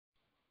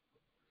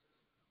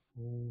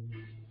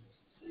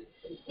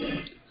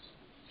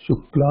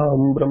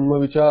शुक्लां ब्रह्म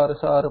विचार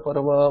सार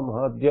परमा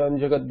माद्यां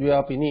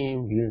जगद्व्यापिनीं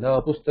वीणा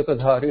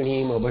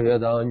पुस्तकधारिणीं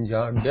अभयदां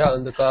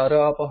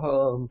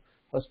जाड्यान्धकारापहां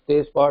हस्ते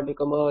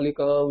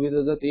स्फाटिकमालिकां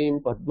विदधतीं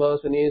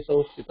पद्मासने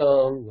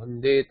संस्थितां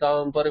वन्दे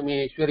तां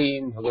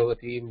परमेश्वरीं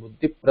भगवतीं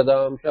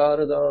बुद्धिप्रदां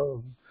शारदां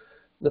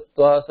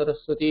दत्त्वा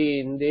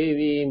सरस्वतीं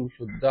देवीं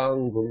शुद्धां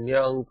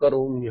गुण्यां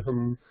करोम्यहं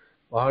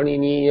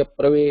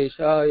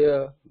पाणिनीयप्रवेशाय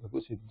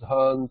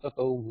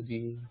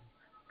लघुसिद्धान्तकौमुदी.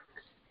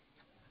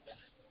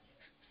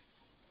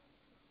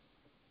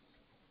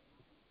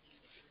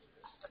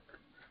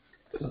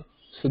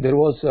 So there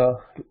was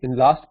in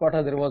last part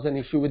there was an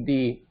issue with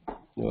the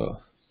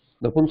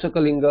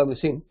Napumsakalinga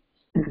missing,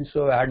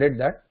 so I added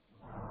that.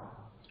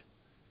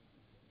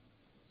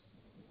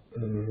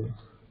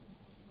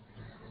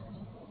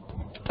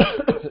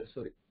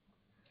 Sorry.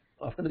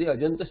 After the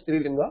Ajanta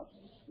Strilinga,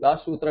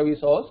 last sutra we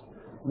saw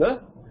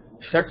the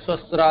Shat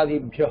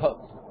Sastradibhyah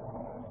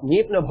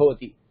Neep na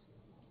bhavati.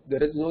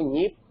 There is no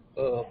Neep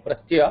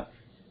pratyaya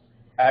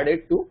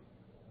added to.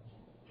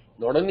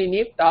 Not only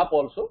Neep, Tap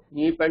also.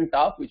 Neep and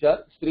Tap, which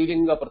are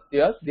Strilinga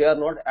pratyas, they are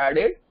not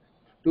added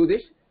to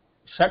this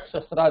Shat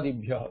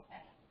Sastradibhyah.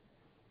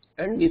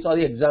 And we saw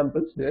the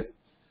examples there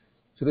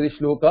through the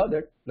shloka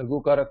that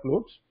Lagukara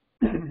quotes.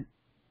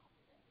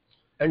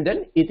 And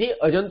then Iti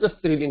Ajanta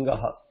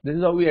Strilingaha. This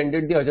is how we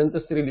ended the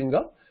Ajanta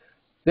Strilinga.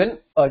 Then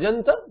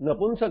Ajanta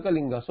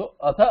Napumsakalinga. So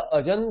Atha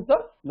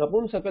Ajanta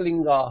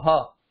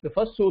Napumsakalingaha. The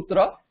first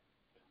sutra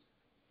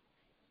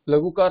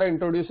Lagukara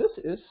introduces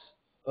is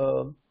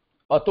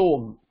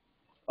Atom.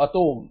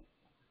 Atom.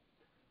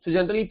 So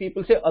generally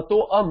people say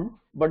Ato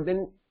but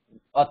then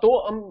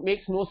Ato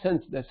makes no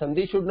sense. The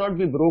sandhi should not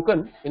be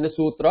broken in a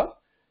sutra,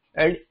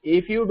 and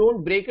if you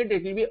don't break it,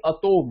 it will be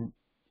Atom.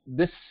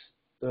 This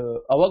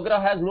Avagra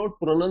has no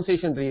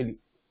pronunciation really.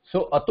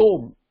 So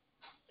Atom.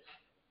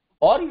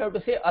 Or you have to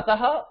say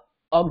Ataha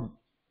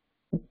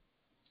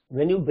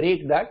When you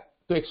break that,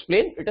 to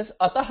explain, it is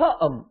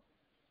Ataha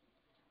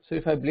So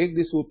if I break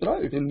the sutra,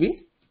 it will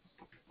be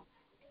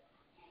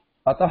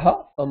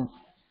Ataha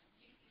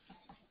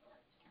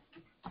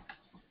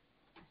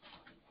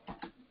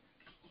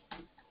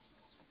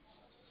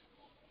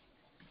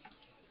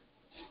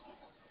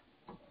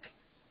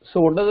So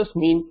what does this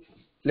mean?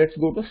 Let's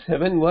go to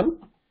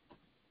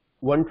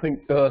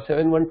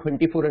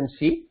 7.1.24 and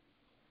see.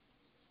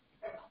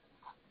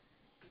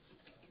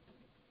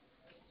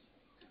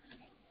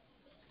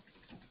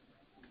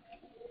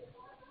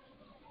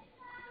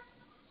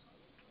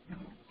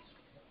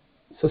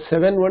 So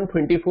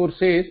 7.1.24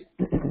 says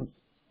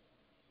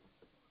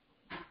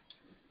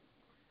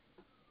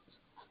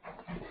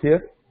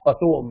here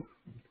Atom.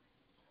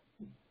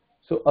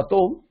 So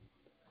Atom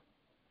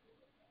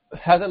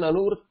has an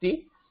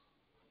anuvritti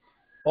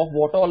of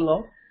what all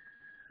now?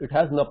 It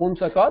has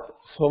Napumsakat,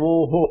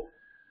 Samoho.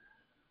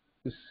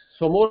 This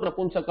Samor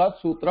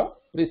Napumsakat Sutra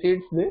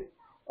precedes the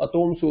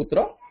Atom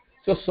Sutra.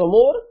 So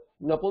Samor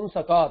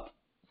Napumsakat.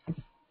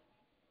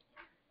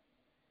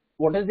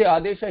 What is the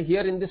Adesha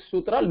here in this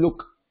Sutra?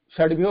 Look.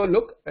 Shadbhyo,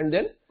 look, and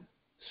then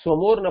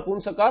Samor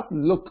Napumsakat,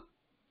 look.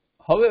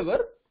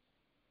 However,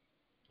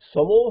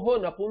 Samoho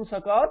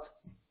Napumsakat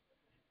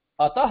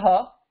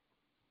Ataha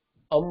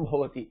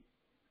Bhavati.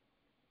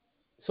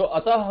 So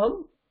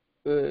Ataham,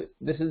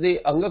 this is the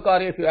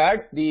Angakarya. If you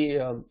add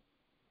the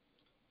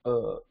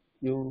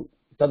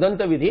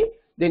Tadanta Vidhi,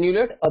 then you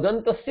get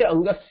Adantasya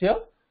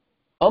Angasya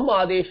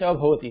Adesha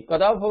Bhavati.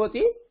 Kada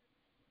Bhavati?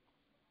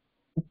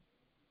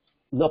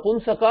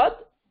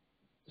 Napumsakat,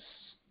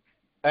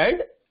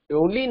 and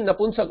only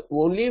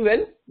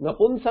when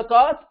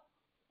Napumsakat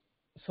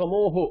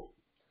Samoho,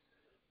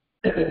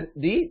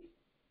 the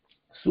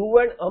Su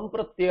and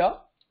Pratyaya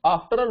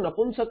after a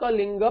Napumsaka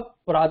Linga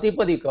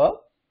Pratipadika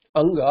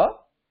Anga,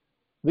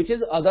 which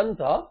is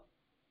Adanta,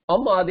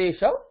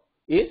 Adesha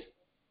is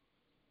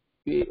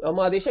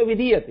Adesha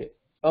Vidhiyate.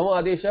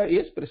 Adesha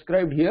is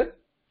prescribed here.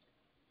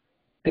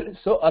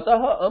 So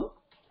Ataha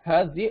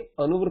has the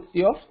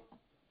anuvritti of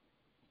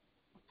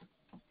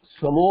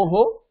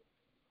Samoho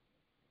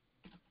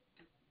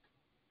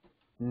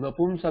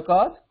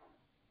Napumsakat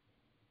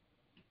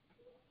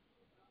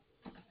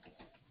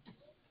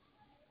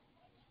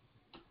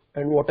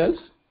and what else?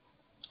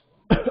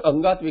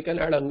 Angat, we can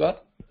add Angat.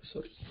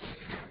 Sorry.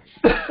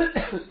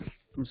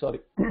 I'm sorry.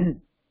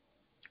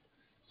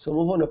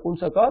 Samoho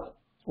Napumsakat.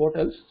 What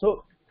else?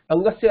 So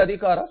Angasya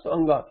Adhikara. So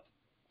Angat.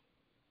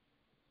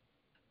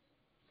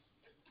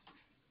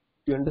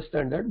 You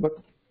understand that? But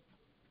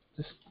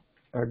this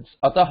adds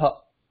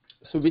Ataha.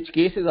 So which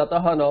case is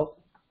Ataha now?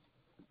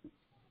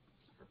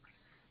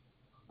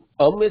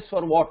 Is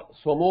for what?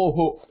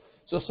 Samoho.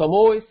 So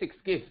Samoho is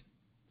 6th case.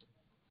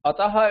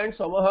 Ataha and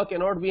Samaha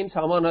cannot be in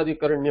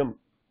Samanadikaranyam.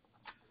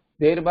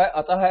 Thereby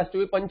Ataha has to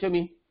be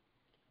Panchami.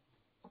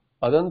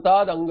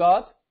 Adantad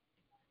Angat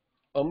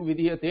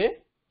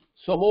Vidhiyate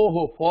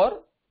Samoho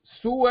for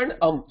Su and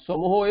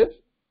Samoho is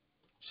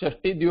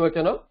Shashti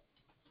Dvivachana.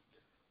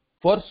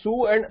 For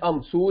Su and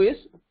Su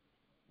is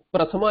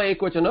Prathama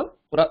Ekvachana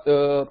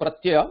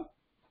Pratyaya.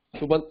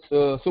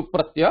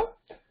 supratyaya,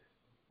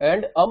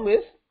 and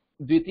is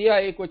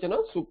dvitiya ekvachana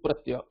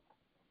supratyaya.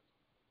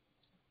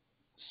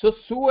 So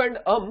su and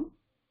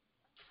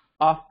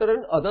after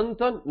an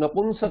adanta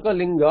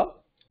napumsakalinga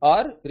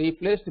are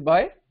replaced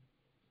by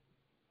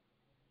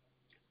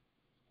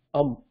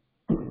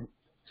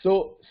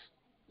So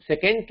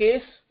second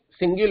case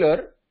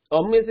singular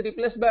is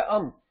replaced by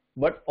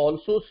but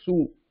also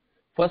su.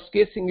 First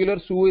case singular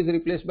su is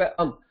replaced by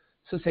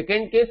So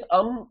second case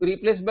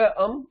replaced by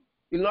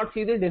you'll not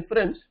see the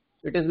difference.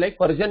 It is like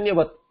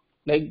Parjanyavat,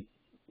 like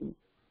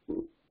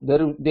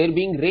there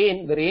being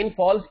rain, the rain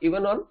falls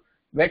even on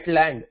wet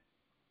land,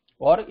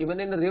 or even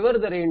in a river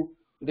the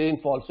rain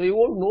falls. So you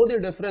won't know the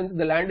difference.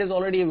 The land is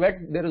already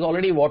wet, there is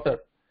already water.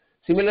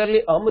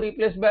 Similarly,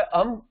 replaced by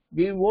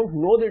we won't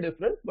know the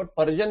difference, but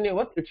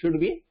Parjanyavat, it should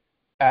be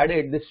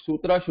added. This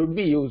sutra should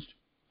be used.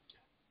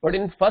 But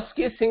in first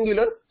case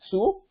singular,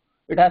 su,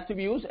 it has to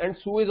be used, and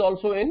su is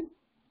also in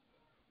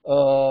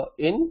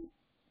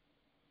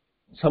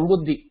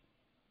sambuddhi,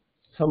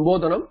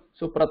 sambodhanam.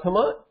 So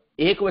prathama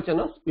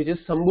ekvachana, which is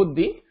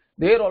sambuddhi,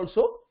 there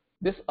also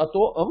this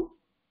ato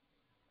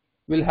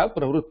will have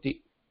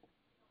pravrutti.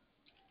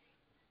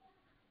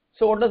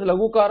 So what does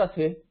lagukara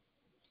say?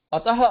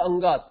 Ataha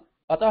angat.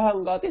 Ataha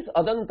angat is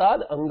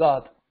adantad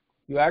angat.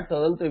 You add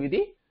tadanta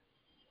vidhi.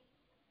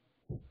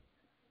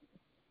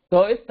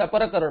 Ta is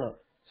taparakarana.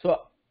 So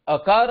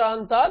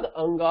akarantad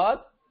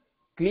angat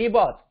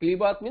klibat.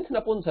 Klibat means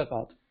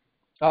napunsakat.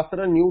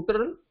 After a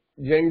neutral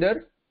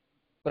gender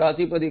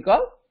pratipadika,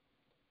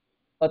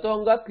 ato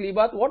angat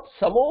klibat, what?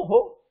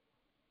 Samoho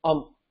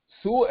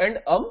Su and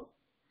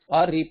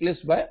are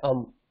replaced by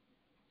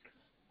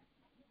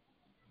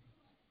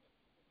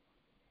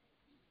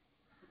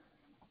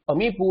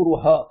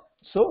Amipurvaha.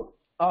 So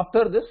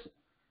after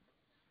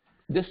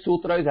this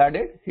sutra is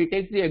added, he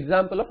takes the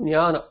example of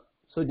jnana.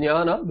 So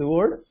jnana, the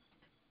word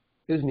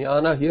is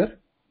jnana here.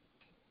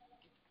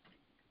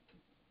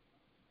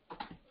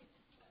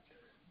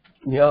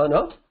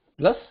 Jnana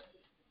plus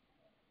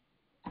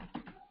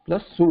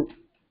su.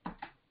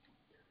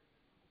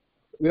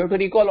 We have to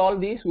recall all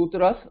these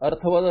sutras.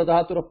 Arthavada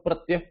dhatura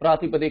pratyah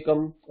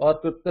pratipadikam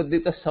or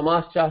krittadita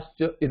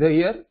samaschascha.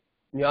 Here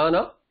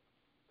jnana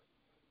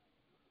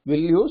will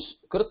use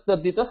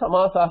krittadita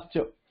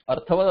samasascha.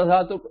 Arthavada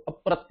dhatu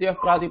pratyah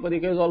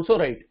pratipadika is also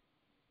right.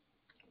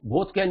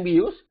 Both can be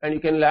used, and you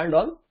can land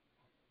on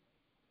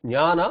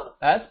jnana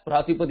as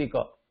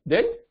pratipadika.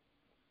 Then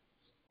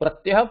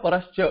pratyah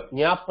parascha,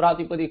 jna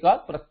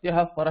pratipadika,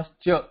 pratyah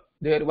parascha.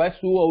 Thereby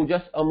su,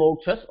 aujas,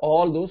 amokshas,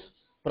 all those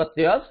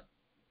pratyas.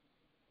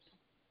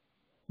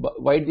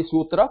 Write the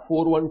sutra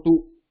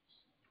 412.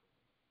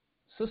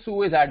 So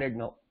su is added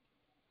now.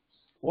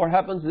 What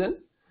happens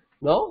then?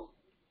 Now,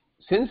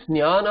 since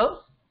jnana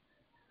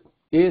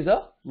is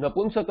a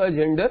napunsaka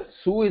gender,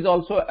 su is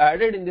also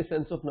added in the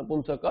sense of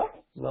napunsaka.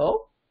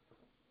 Now,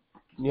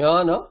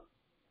 jnana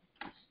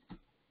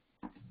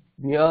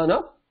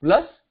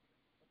plus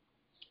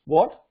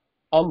what?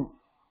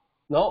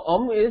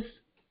 Now, is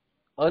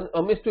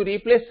to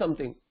replace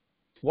something.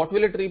 What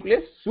will it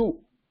replace? Su.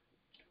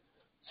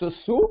 So,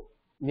 su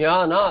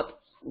jnanat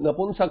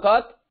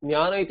napunsakat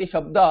jnana iti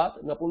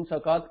shabdat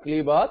napunsakat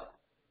klibat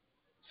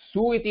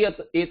su iti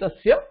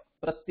etasya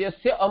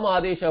pratyasya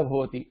adesha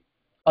bhavati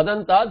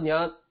adantad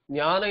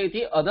jnana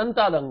iti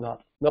adantad angat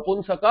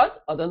napunsakat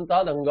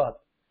adantad angat.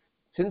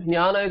 Since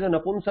jnana is a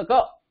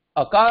napunsaka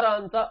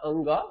akaranta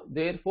anga,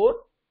 therefore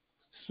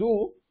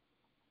su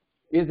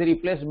is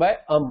replaced by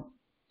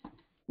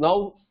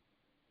Now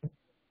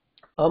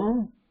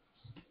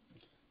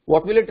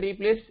what will it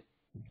replace?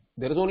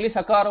 There is only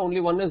sakara,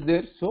 only one is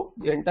there, so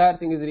the entire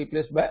thing is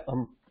replaced by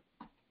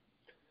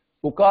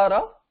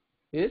Ukara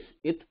is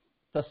it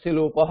tasya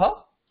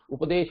lopaha,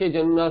 upadeshe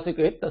janunasika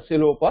it tasya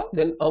lopa,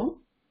 then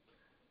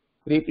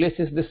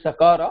replaces this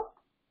sakara,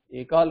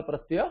 ekal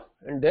pratyaya,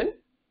 and then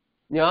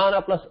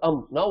jnana plus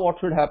Now what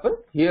should happen?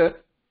 Here,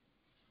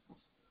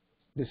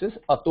 this is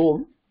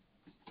atom,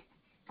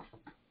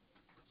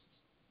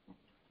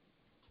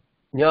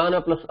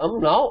 jnana plus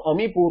now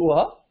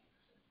amipurvaha,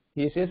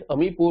 he says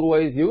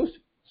amipurva is used.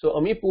 So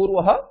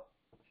amipurvaha,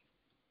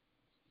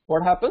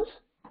 what happens?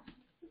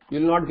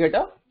 You will not get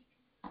a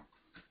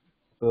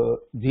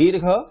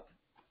dirgha,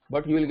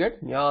 but you will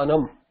get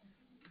jnanam.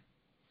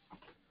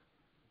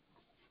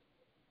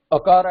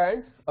 Akara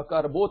and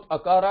akara, both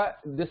akara,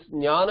 this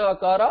jnana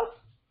akara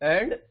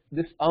and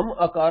this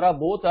akara,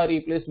 both are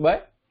replaced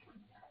by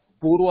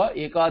purva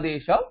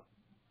ekadesha.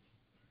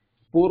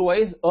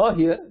 Purva is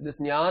here. This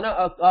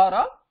jnana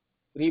akara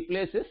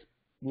replaces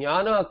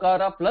jnana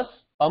akara plus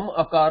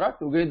akara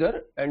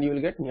together, and you will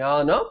get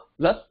jnana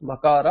plus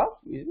makara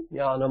is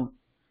jnanam.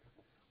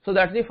 So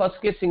that's the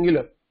first case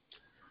singular.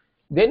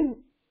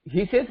 Then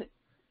he says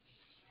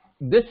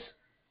this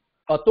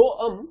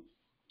ato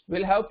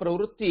will have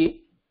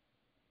pravrutti.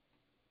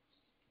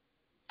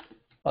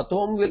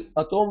 Atom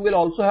will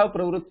also have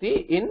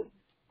pravrutti in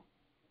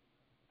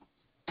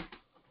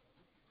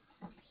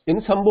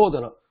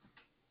sambodhana.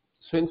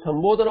 So in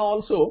sambodhana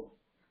also,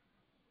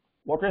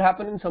 what will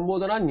happen in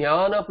Sambodhana?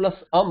 Jnana plus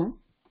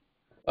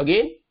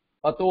again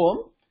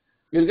atom,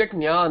 you will get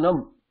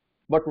jnanam.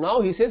 But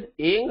now he says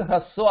eng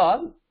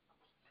hraswad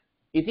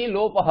iti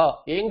lopaha,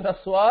 eng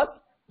hraswad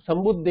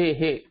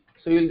sambuddhehe.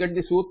 So you will get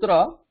the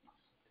sutra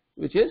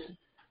which is,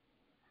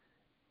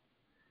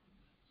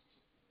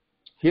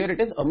 here it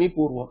is ami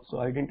purva, so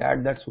I didn't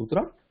add that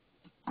sutra.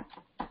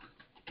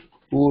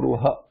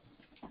 Purvaha.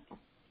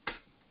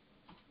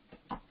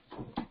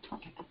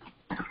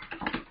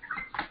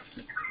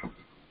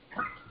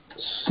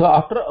 So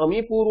after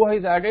ami purva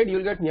is added, you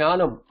will get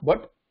jnanam.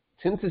 But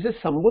since this is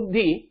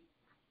sambuddhi,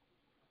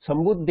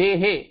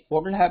 sambuddhehe,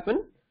 what will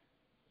happen?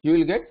 You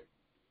will get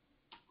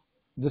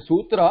the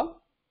sutra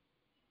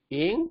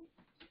eng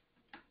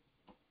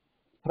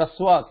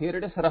hraswat. Here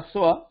it is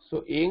hraswa,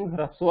 so eng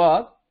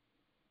hraswat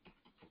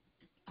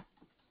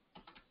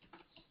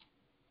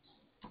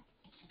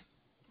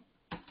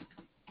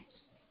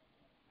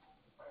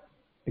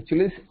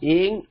actually is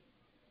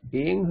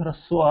eng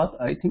hraswat.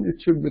 I think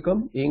it should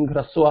become eng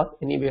hraswat.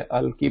 Anyway,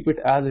 I'll keep it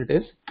as it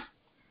is.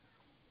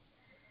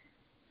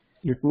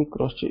 Let me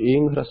cross check.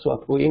 Eng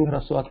hraswat. Oh, eng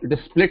hraswat. It is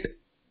split.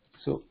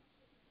 So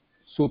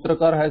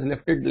Sutrakar has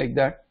left it like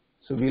that.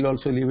 So we'll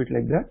also leave it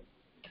like that.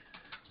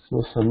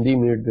 So sandhi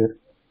made there.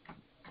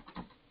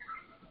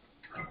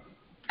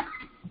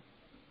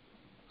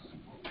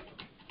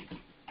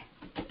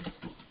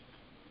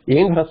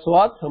 Eng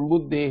hraswat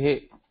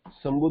sambuddhehe.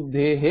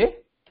 Sambuddhehe.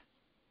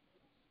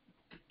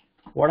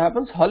 What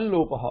happens? Hal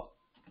lopaha.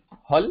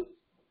 Hal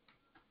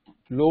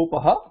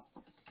lopaha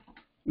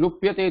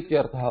lupyate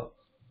ityartha.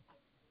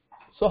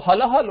 So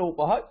halaha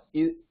lopaha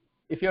is,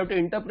 if you have to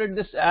interpret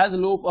this as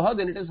lopaha,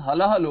 then it is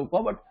halaha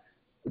lopa, but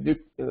the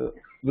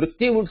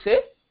vritti would say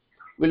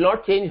will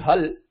not change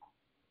hal.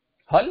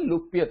 Hal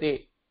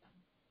lupyate.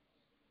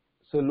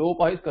 So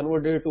lopa is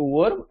converted to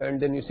verb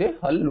and then you say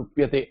hal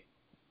lupyate.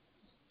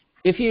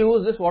 If you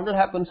use this, what will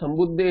happen?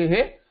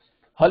 Sambuddhehe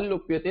hal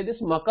lupyate.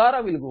 This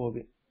makara will go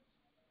away.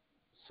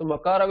 So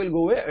makara will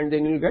go away and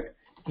then you will get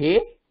he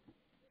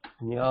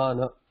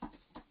jnana.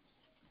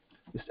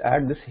 Just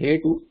add this he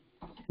to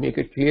make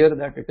it clear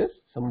that it is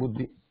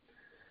sambuddhi.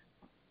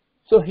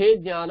 So he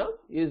jnana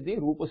is the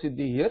rupa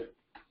siddhi here.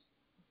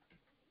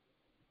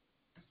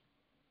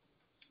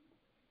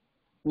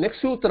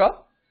 Next sutra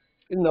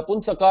is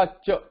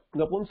napunsakacha.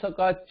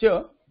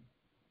 Napunsakacha.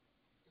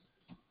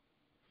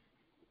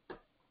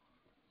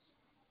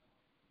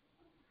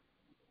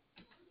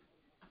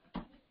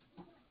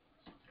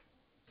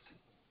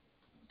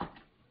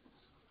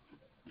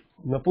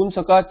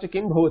 Napunsakacha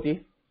kim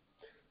bhavati?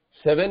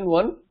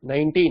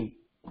 7.1.19.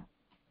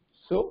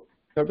 So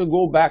you have to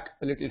go back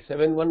a little.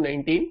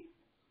 7.1.19.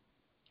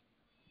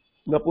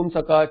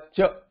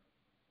 Napunsakacha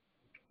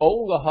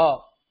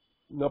aungaha.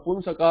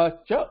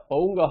 Napunsakacha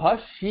aungaha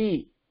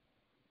she.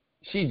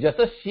 She,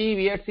 jasas she,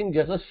 we had seen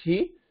jasas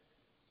she.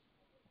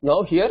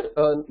 Now here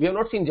we have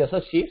not seen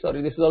jasas she.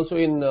 Sorry, this is also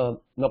in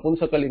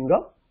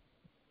Napumsakalinga.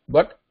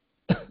 But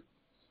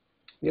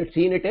we had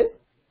seen it in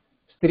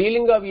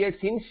Strilinga. We had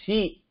seen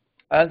she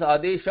as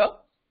adesha.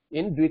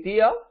 In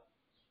Dvitiya,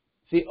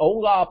 see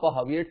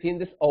aungapaha. We had seen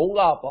this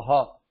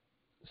aungapaha.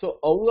 So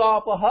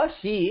aungapaha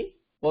she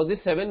was the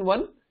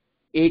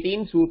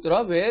 7.1.18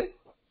 sutra, where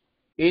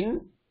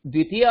in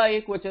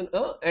Dvitiya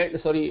ekvachana and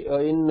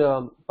in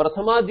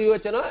Prathama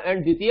dvivachana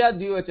and Dvitiya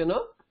dvivachana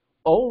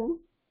aung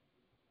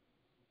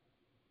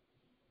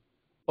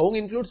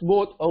includes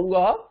both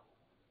aunga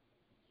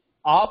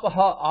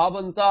apaha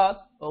avantat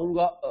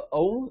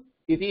aung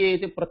iti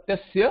eti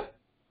pratyasya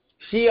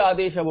she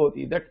adesha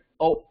bhavati. That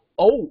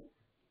au,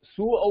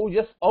 su au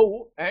just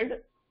au and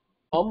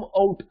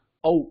out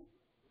au.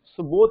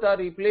 So both are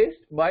replaced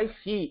by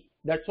she.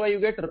 That's why you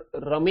get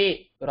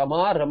rame,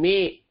 rama,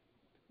 rame,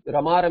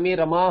 rama, rame,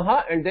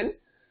 ramaha, and then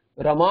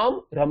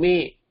ramam,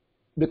 rame.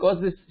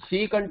 Because this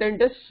she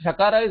content is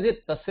shakara is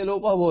it tasya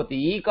lopa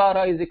bhavati.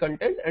 Ikara is the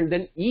content, and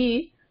then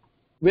e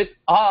with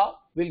a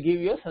will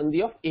give you a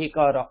sandhi of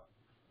ekara.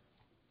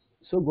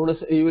 So guna,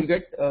 you will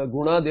get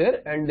guna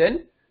there, and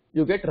then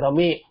you get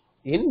rame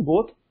in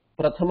both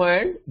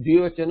Prathama and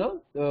Dvivachana,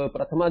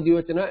 Prathama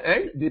Dvivachana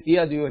and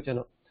Dvitiya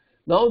Dvivachana.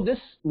 Now this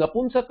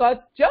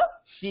Napunsakacha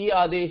she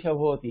adesha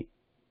bhavati.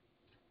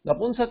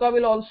 Napunsaka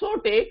will also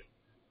take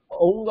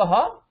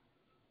aungaha,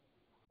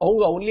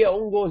 aunga, only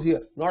aung goes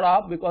here, not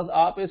ap, because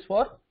ap is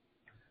for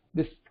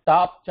this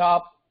tap,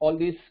 chap, all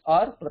these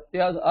are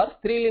pratyas, are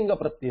strilinga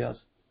pratyas.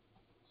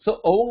 So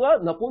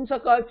aunga,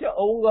 Napunsakacha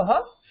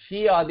aungaha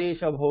she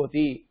adesha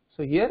bhavati.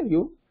 So here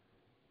you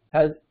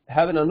have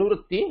an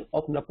anuvritti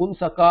of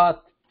Napunsakat.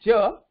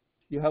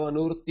 You have a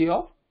nurti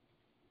of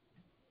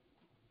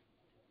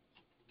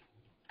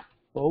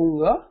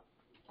aunga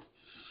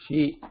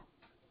she.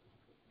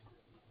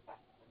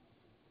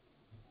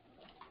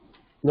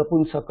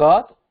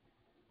 Napunsakat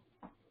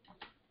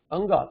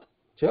angat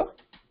cha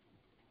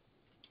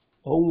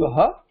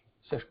aungaha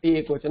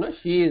shashti ekvachana.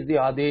 She is the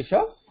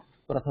adesha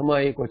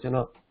prathama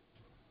ekvachana.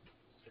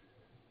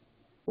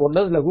 What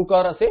does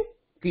Lagukara say?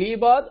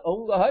 Klibad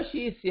aungaha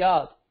she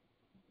syat.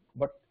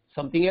 But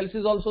something else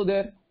is also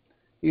there.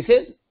 He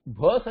says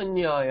bha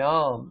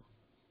sanyayam.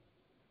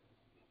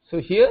 So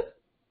here,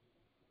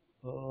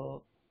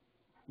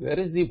 where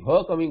is the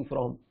bha coming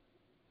from?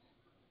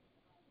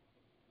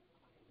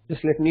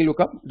 Just let me look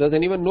up. Does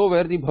anyone know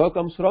where the bha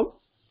comes from?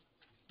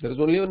 There is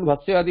only one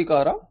bhasya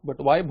adhikara, but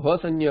why bha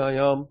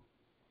sanyayam?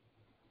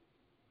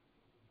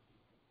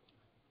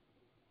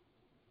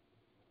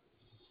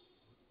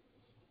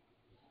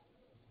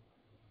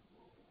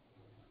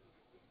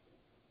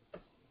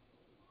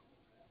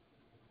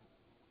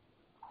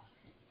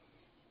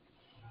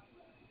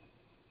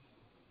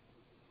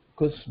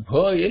 Because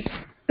bha is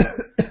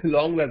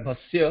long where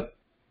bhasya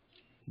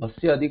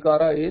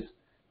adhikara is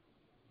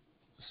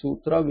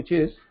sutra which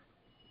is,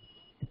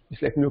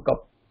 just let me look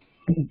up,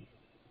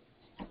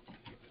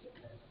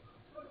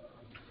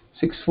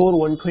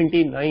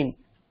 64129,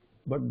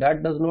 but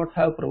that does not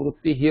have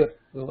pravrutti here.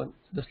 So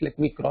just let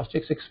me cross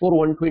check.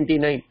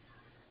 64129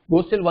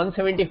 goes till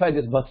 175,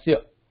 this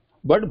bhasya,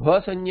 but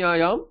bha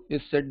sanyayam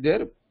is said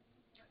there.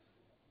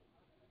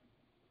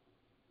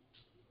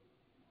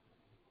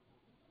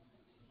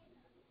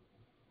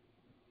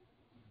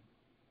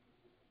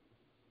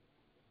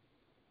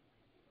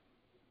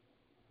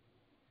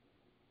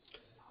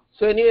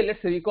 So anyway,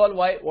 let's recall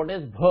what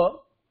is bha.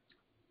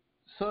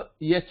 So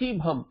yachi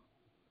bham,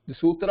 the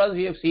sutras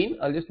we have seen,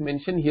 I'll just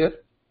mention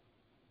here.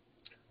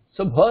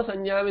 So bha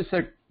sanyayam is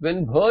said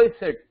when bha is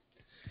said.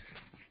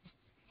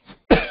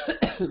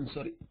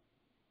 Sorry,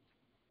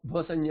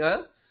 bha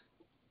sanyayam.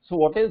 So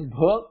what is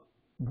bha?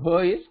 Bha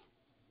is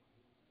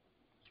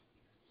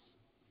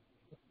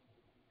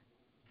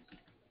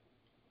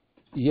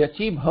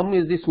yachi bham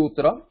is the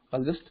sutra.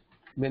 I'll just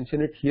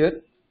mention it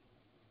here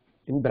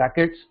in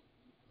brackets.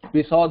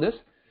 We saw this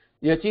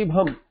yachi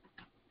bham,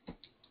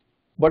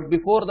 but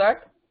before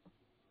that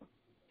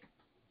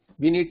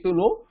we need to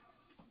know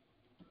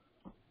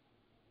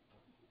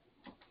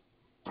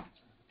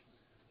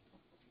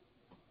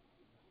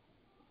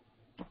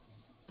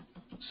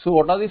so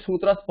what are the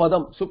sutras?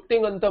 Padam,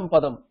 suptingantam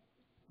padam,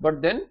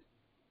 but then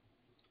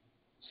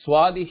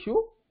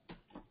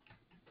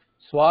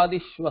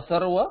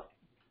swadishvasarva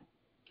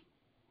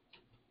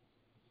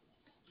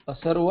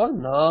asarva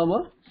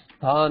nama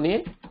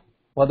sthane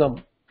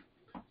padam.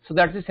 So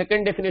that's the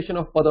second definition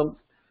of padam.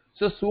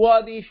 So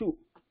swadishu,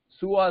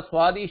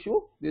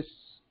 swadishu,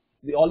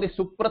 all the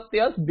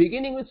supratyas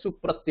beginning with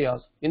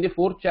supratyas in the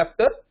fourth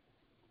chapter,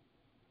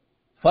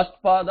 first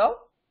pada,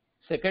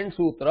 second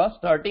sutra,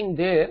 starting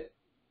there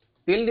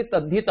till the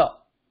tadhita,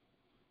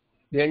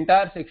 the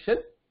entire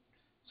section.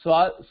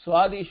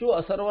 Swadishu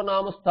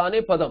asarvanama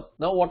sthane padam.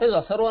 Now what is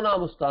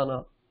asarvanama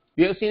sthana?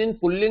 We have seen in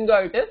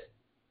Pullinga it is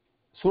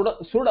Sud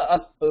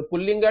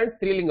Pullinga and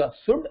Trilinga.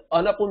 Sud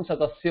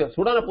Anapunsakasya.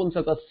 Sud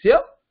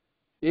Anapunsakasya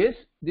is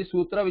the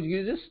sutra which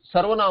gives us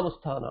Sarvanama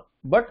Sthana.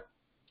 But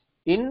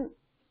in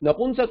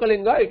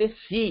Napunsakalinga it is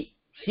She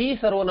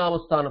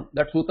Sarvanama Sthanam.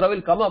 That sutra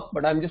will come up,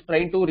 but I am just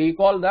trying to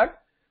recall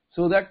that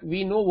so that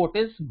we know what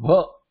is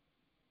Bha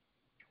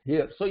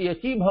here. So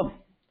Yachi Bham.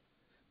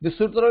 This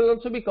sutra will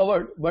also be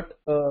covered, but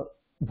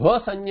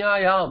Bha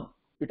Sanyayam,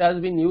 it has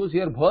been used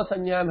here. Bha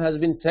Sanyayam has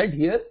been said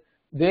here.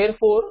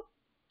 Therefore,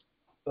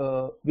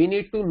 we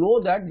need to know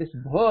that this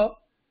bha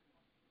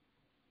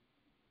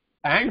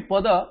and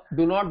pada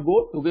do not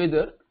go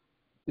together.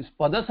 This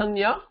pada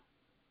sanya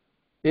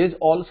is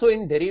also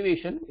in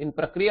derivation. In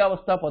prakriya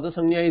avastha pada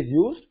sanya is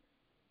used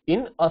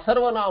in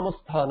asarvanama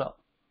sthana.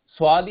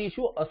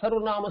 Swadishu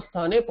asarvanama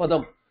sthane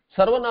padam.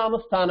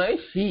 Sarvanama sthana is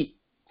she.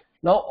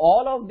 Now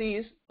all of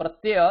these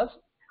pratyas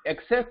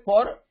except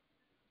for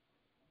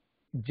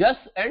jas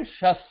and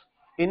shas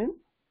in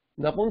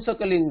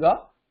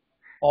Napunsakalinga,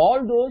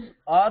 all those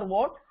are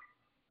what?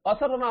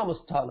 Asarvanama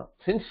sthana.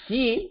 Since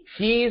she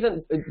is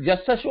a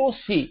Jassasho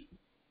she.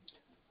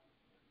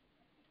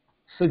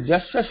 So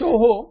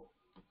Jassashoho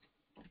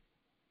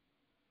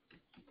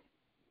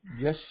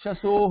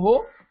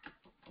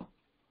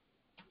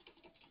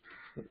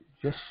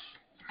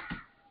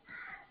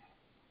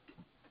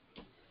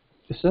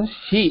this is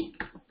she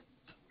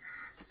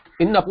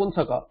in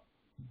Napunsaka,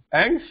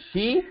 and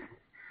she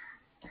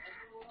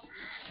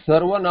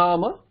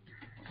Sarvanama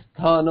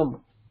sthanam.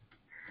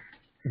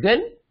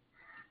 Then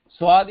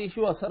Swadishu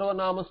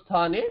asarvanama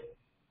sthane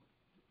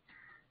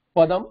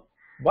padam,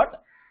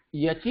 but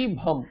yachi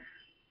bham.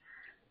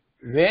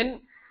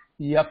 When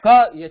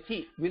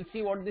yachi, we'll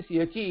see what this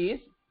yachi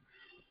is.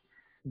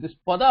 This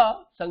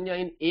pada sanya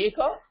in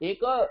eka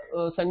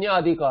sanya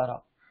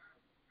adhikara.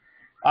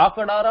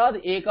 Akadarad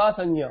eka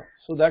sanya.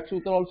 So that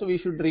sutra also we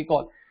should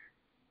recall.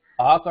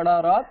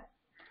 Akadarad.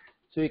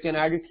 So you can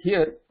add it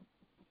here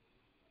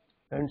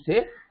and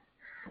say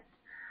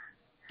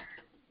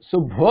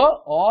so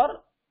bha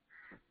or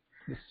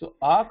so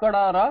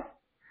akadarat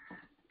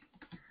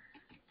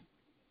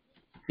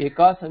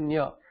eka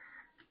sanya.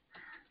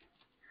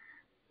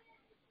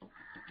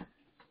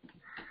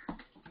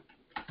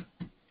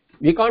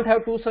 We can't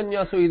have two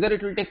sanya, so either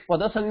it will take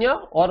pada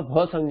sanya or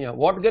bha sanya.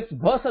 What gets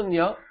bha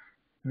sanya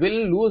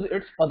will lose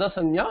its pada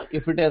sanya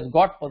if it has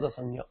got pada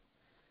sanya.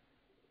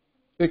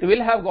 It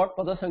will have got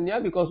pada sanya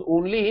because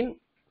only in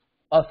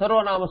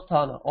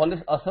asarvanamsthana. All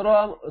this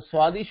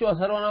swadishu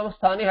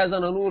asarvanamsthane has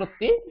an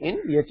anuvritti in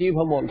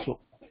yachibham also.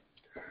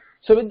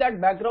 So with that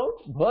background,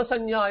 bha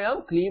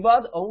sanyayam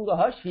klibad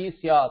aungah shi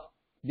syat.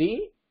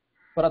 The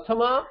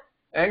prathama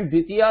and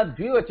dvitiya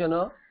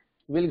dvivachana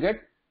will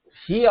get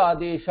shi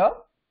adesha.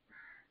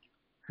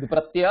 The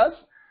pratyas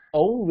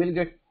aung will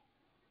get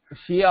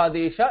shi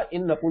adesha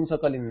in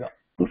napumsakalinga.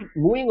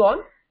 Moving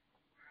on.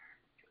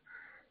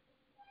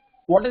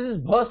 What is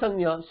this bha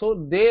sanya?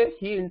 So there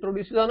he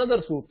introduces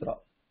another sutra.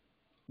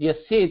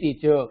 Yasyeti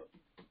cha.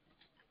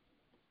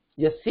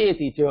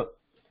 Yasyeti cha.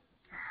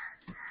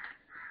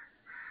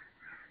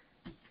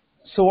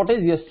 So what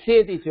is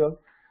yasyeti cha?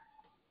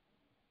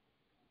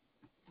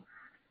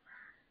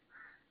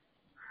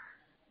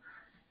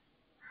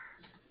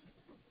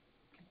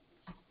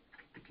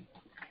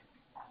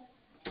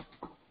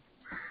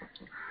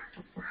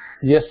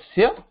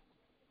 Yasya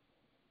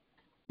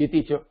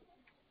iti cha.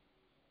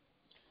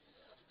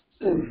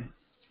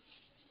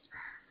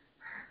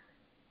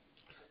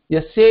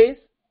 Yasya is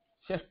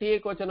Shashti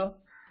Ekvachana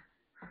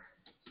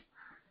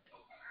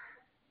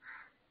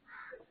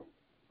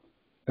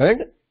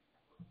and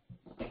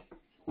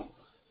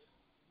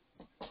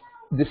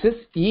this is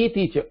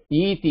iti cha.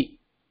 Iti.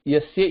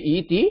 Yasya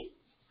iti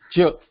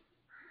cha.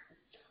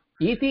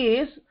 Iti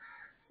is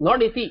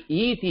not iti.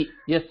 Iti.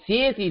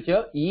 Yasyeti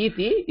cha.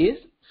 Iti is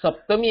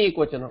Saptami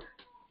Ekvachana.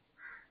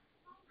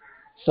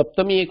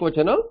 Saptami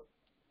Ekvachana.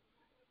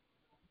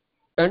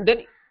 And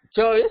then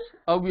cha is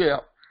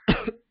avyaya.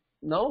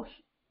 Now,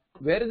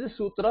 where is the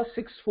sutra?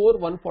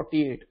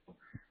 64148.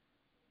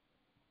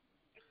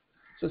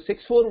 So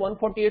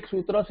 64148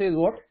 sutra says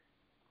what?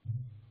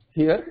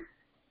 Here,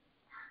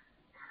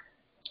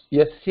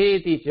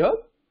 yasyeti cha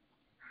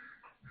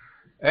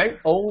and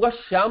aunga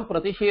shyam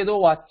pratishedo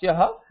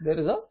vachyaha. There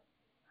is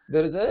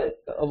a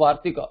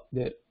vartika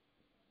there.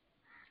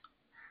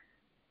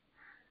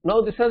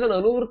 Now this has an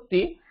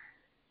anuvritti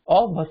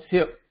of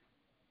bhasya.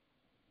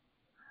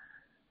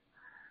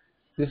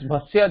 This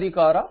bhasya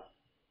adhikara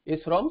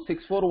is from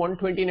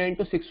 64129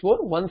 to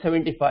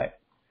 64175.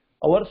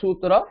 Our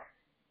sutra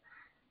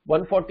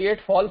 148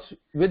 falls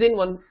within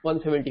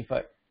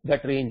 175,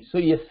 that range. So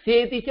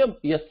yasyeti cha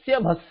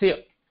yasya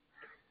bhasya.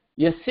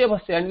 Yasya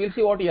bhasya, and we'll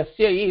see what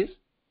yasya is.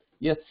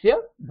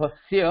 Yasya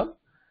bhasya.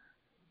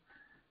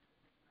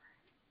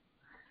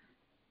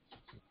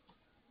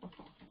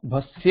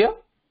 Bhasya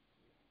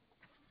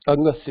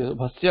angasya.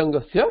 Bhasya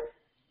angasya.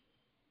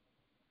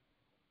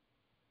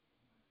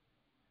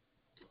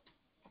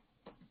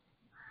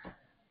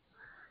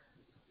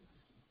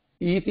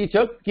 Iti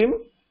cha kim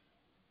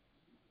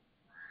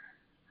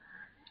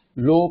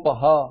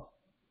lopaha.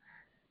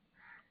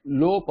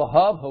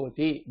 Lopaha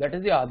bhavati. That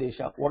is the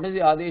adesha. What is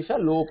the adesha?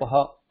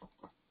 Lopaha.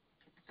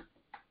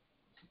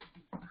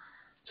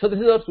 So this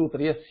is our sutra.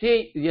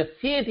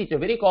 Yasyeti cha,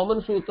 very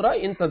common sutra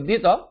in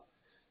Tadvita.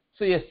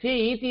 So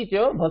yasyeti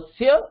cha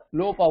bhasya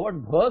lopa. What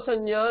bha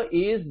sanya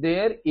is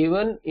there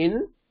even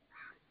in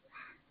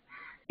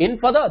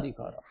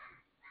padadhikara.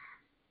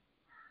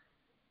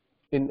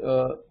 In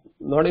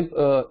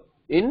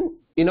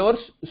our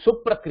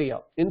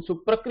suprakriya. In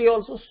suprakriya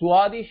also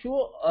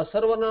swadishu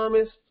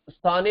asarvanam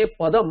sthane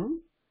padam,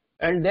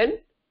 and then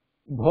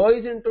bha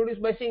is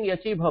introduced by saying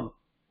yachibham.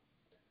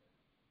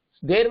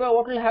 Thereby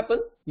what will happen?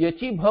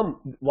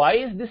 Yachibham. Why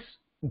is this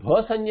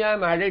bha sanya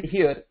added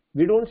here?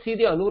 We don't see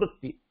the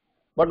anuvritti.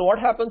 But what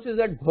happens is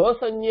that bha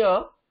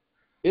sanya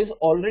is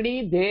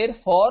already there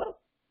for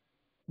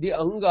the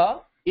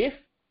anga if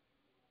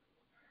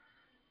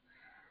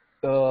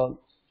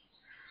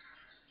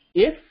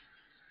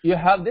you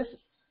have this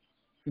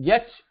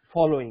yach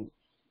following.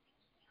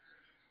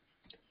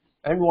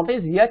 And what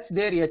is yach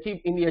there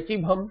in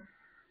yachibham?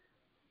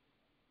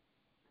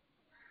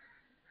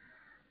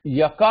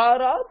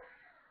 Yakara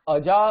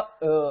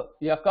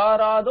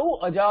yakaradau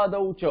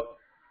ajadau cha.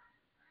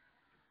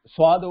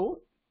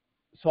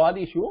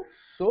 Swadishu.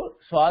 So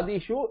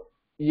swadishu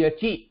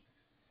yachi.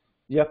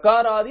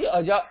 Yakaradi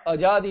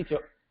ajadi cha.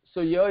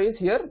 So here is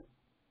here.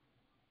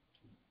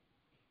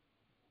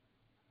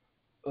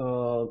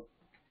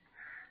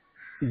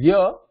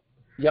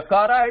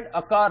 Yakara and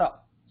akara.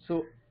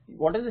 So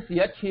what is this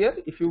yach here?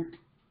 If you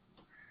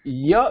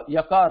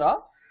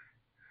yakara,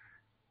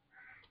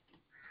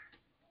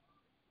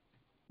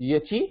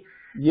 yachi,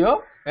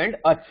 and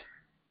ach.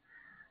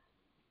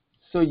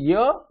 So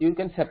you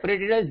can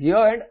separate it as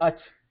and ach.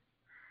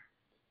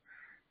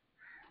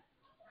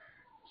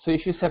 So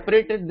if you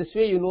separate it this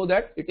way, you know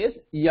that it is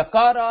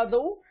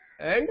yakaradu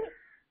and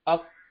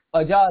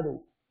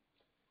ajadu.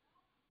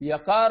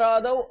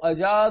 Yakaradu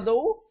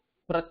ajadu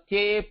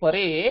pratyay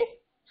pare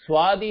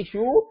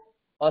swadishu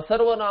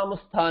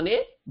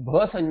asarvanamsthane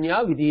bha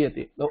sanya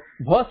vidiyate. Now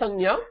bha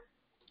sanya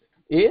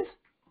is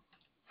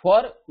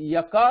for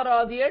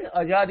yakaradi and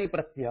ajadi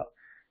pratyaya.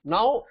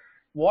 Now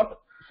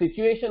what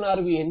situation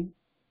are we in?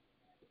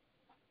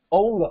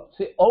 Aung.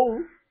 Say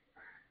aung.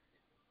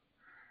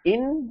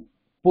 In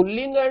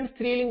Pullinga and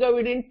Strilinga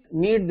we didn't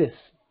need this.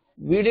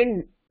 We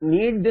didn't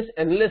need this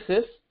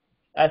analysis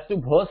as to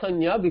bha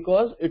sanya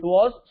because it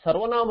was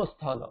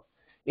sarvanamasthana.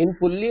 In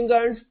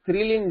Pullinga and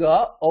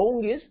Strilinga,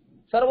 aung is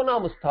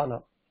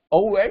Sarvanamasthana.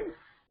 Au and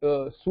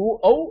su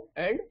au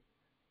and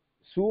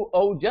su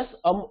au just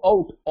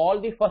out. All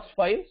the first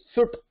 5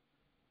 sut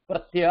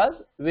pratyas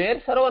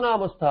were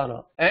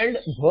Sarvanamasthana, and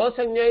bha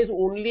sanya is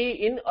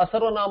only in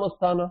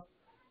Asarvanamasthana.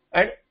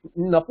 And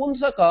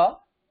Napunsaka,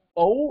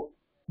 au,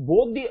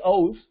 both the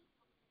aus,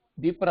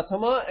 the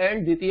Prathama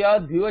and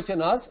Ditya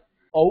Dvivachanas,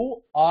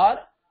 au are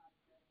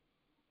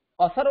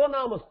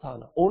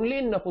Asarvanamasthana, only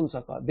in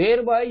Napunsaka.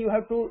 Thereby you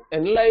have to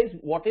analyze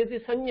what is the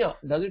sanya.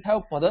 Does it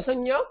have pada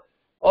sanya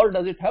or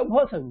does it have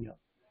bha sanya?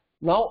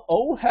 Now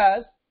au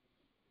has,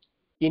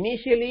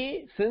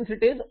 initially, since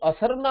it is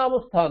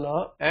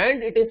Asarvanamasthana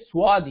and it is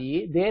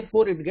Swadi,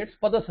 therefore it gets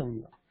pada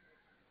sanya.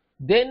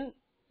 Then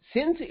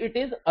since it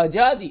is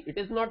Ajadi, it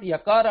is not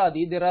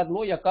Yakaradi, there are no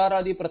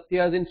Yakaradi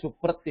pratyas in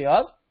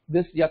Supratyas.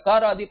 This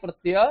Yakaradi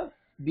pratyas,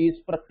 these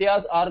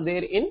pratyas are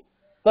there in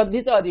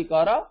Kadhita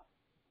Adhikara,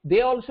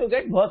 they also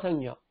get bha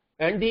sanya.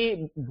 And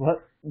the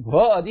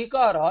bha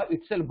adhikara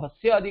itself,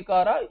 bhasya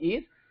adhikara,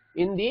 is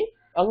in the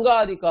Anga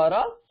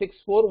adhikara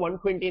 6.4,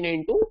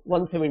 129 to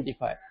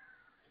 175.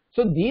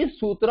 So these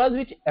sutras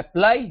which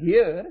apply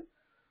here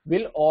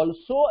will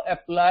also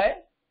apply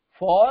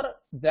for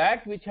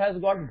that which has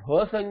got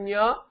bha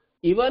sanya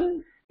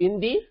even in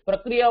the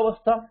prakriya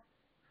avastha.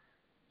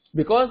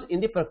 Because in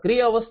the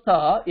prakriya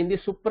avastha, in the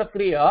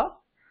suprakriya,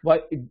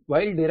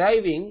 while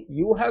deriving,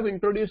 you have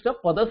introduced a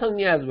pada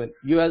sanya as well.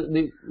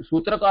 The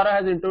sutrakara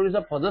has introduced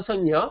a pada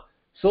sanya,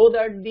 so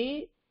that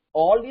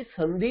all the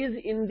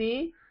sandhis in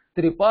the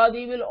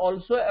tripadi will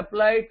also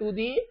apply to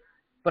the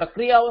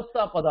prakriya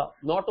avastha pada,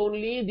 not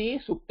only the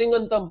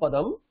suktingantam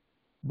padam,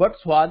 but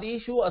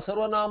swadishu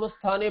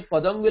asarvanamasthane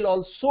padam will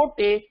also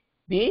take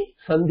the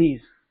sandhis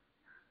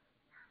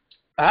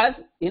as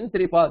in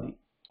tripadi.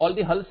 All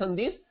the hal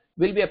sandhis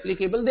will be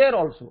applicable there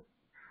also,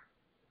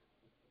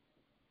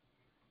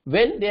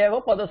 when they have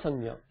a pada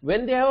sanya.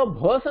 When they have a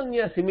bha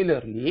sanya,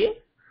 similarly,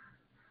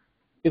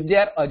 if they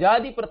are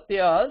ajadi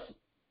pratyas,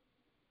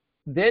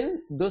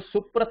 then the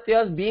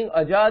supratyas being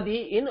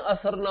ajadi in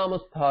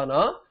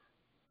asarnamasthana,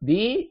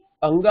 the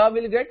anga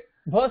will get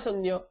bha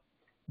sanya.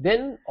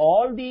 Then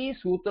all the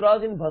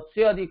sutras in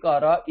bhasya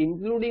adhikara,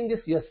 including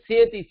this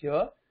yasyeti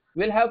cha,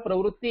 will have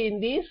pravrutti in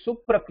the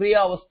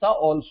suprakriya avastha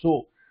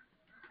also.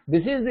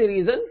 This is the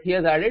reason he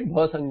has added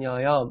bha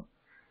sanyayam,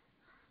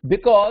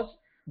 because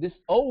this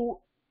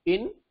au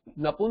in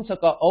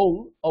Napunsaka,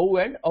 au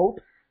and out,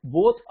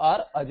 both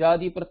are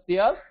ajadi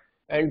pratyas,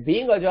 and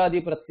being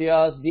ajadi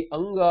pratyas, the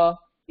anga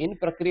in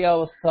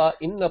prakriya avastha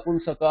in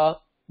Napunsaka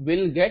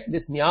will get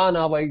this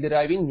jnana. While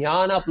deriving,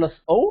 jnana plus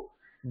au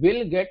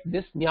will get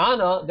this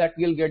jnana, that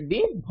will get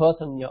the bha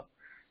sanya.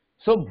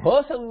 So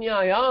bha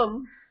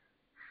sanyayam,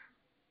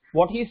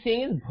 what he is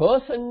saying is bha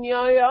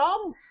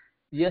sanyayam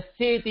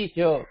yasyeti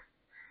cha.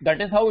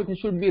 That is how it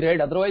should be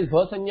read. Otherwise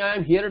bha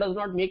sanyayam here does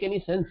not make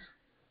any sense.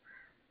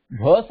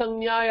 Bha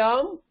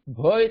sanyayam,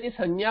 bha iti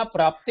sanya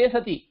prapte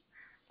sati.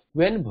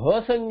 When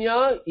bha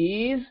sanya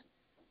is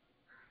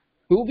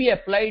to be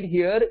applied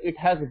here, it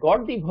has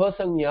got the bha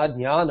sanya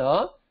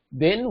jnana,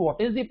 then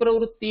what is the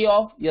pravrutti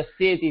of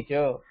yasyeti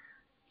cha?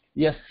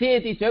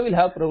 Yasyeti cha will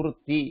have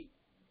pravrutti.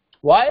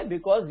 Why?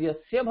 Because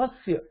yasya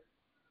bhasya.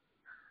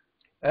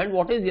 And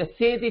what is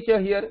yasyeti cha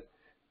here?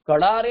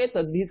 Kadare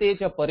tadhite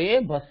cha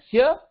pare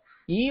bhasya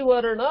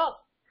ivarna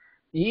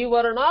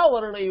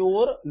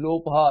varnayor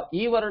lopha.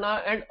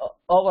 Ivarna and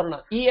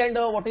avarna. E and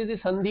a, what is the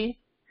sandhi?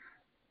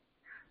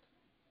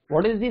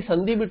 What is the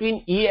sandhi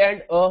between E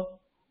and a?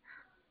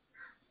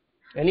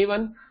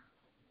 Anyone?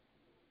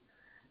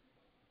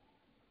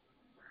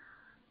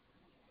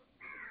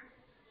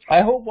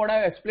 I hope what I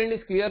have explained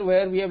is clear,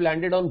 where we have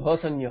landed on bha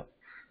sanya.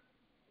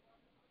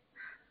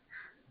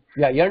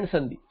 Yeah, yan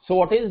sandhi. So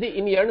what is the,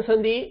 in yan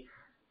sandhi,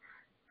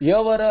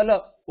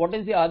 yavarala, what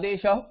is the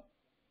adesha?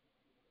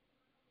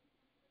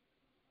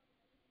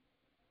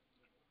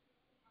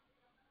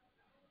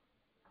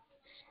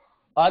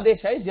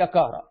 Adesha is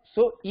yakara.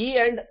 So E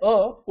and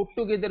A put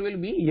together will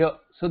be ya.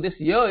 So this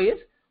ya is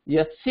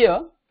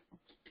yasya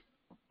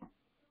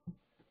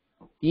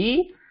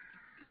E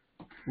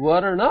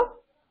varna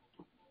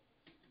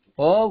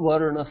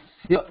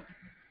avarnasya.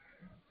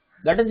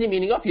 That is the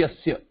meaning of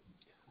yasya.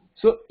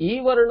 So E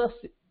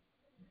varnasya,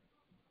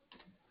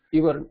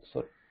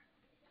 sorry.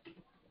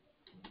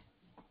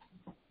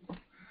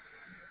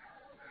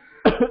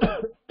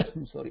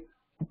 Sorry.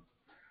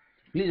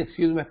 Please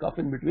excuse my cough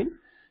in between.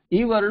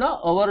 E varna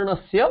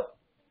avarnasya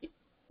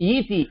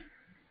iti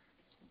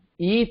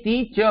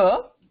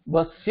cha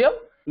bhasya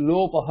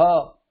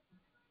lopaha.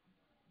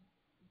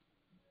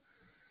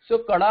 So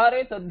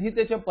kadare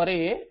tadhite cha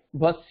pare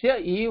bhasya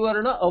e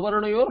varna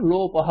avarnayor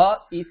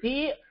lopaha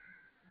iti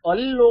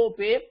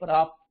allope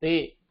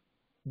prapte.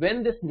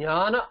 When this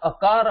jnana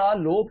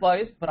akara lopa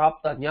is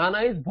prapta,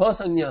 jnana is bha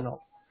sanya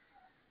now,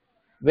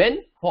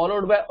 when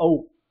followed by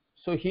au.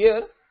 So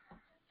here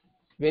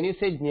when you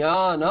say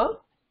jnana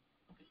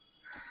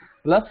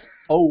plus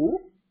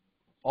au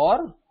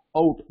or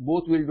out,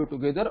 both will do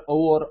together, au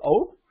or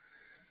out,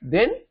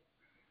 then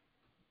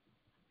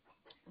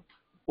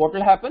what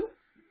will happen?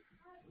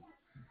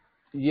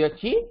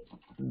 Yachi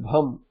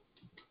bham.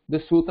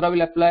 This sutra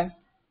will apply.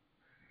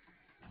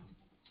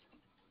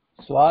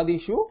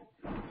 Swadishu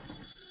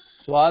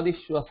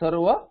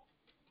Swadishvasarva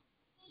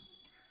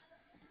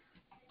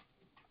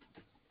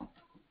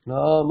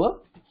Nama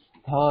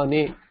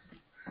Thane.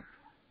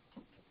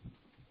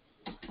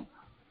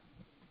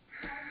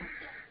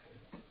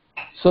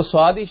 So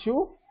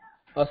Swadishu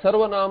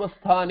Asarva Nama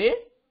Sthane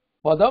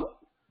Padam,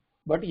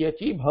 but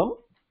Yachi Bham,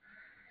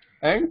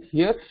 and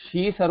here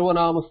She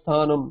Sarvanama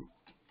Sthanam.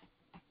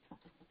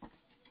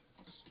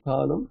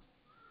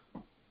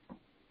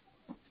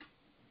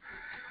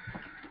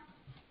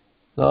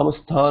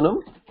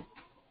 Namasthanam,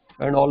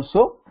 and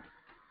also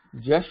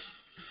Jash,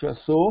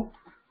 Shaso,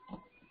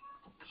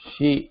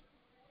 She.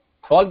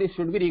 All this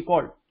should be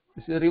recalled.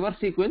 This is a reverse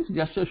sequence.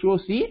 Jash, Shaso,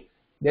 She,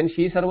 then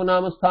She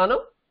Sarvanama Sthanam,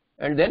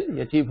 and then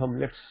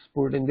Yachibham. Let's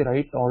put it in the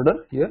right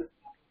order here.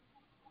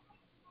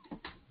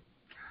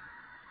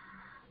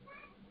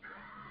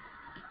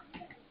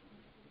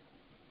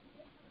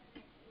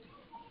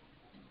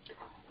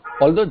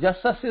 Although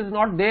Jassas is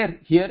not there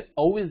here,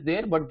 Au is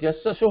there, but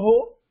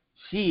Jassashoho,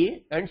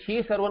 She, and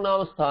She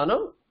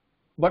Sarvanamasthana.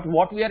 But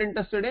what we are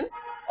interested in?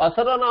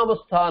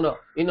 Asarvanamasthana.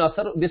 In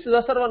this is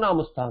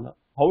Asarvanamasthana.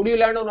 How do you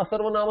land on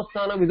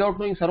Asarvanamasthana without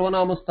knowing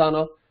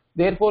Sarvanamasthana?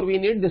 Therefore, we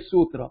need this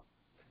sutra.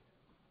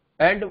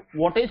 And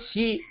what is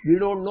She? We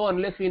don't know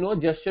unless we know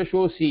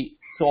Jassasho She.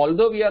 So,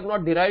 although we are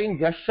not deriving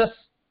Jassas,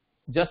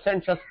 Jas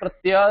and Shas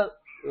Pratyaya,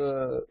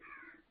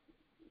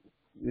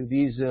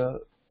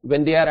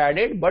 when they are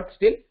added, but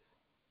still,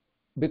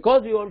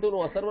 because we want to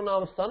know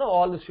Asarvanamasthana,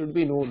 all this should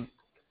be known.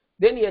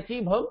 Then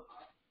Yachibham,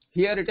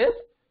 here it is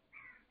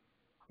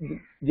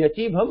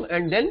Yachibham,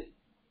 and then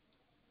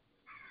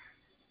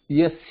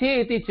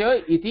Yasya iti cha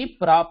iti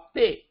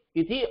prapte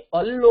iti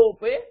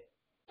allope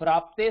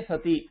prapte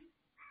sati.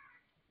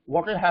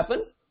 What will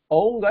happen?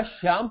 Aunga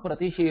shyam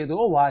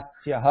pratishedo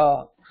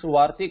vachyaha. So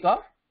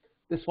Vartika,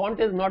 this font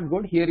is not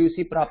good. Here you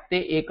see prapte,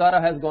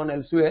 ekara has gone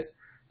elsewhere,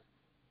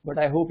 but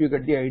I hope you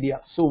get the idea.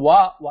 So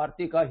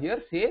Vartika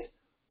here says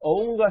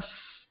Aunga,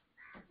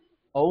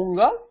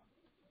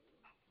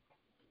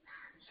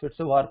 so it's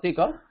a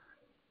Vartika.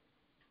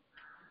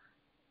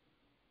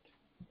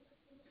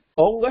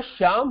 Aunga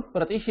Shyam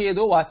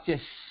Pratishedo Vachya.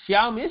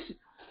 Shyam is,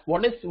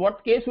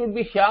 what case would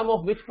be Shyam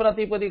of which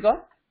Pratipadika?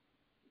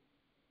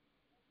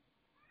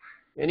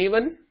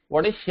 Anyone?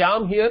 What is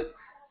Shyam here?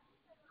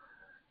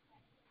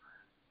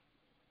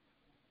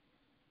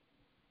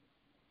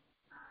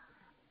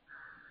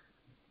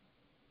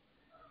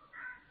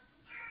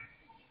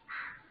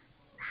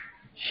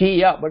 She,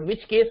 yeah, but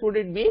which case would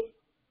it be?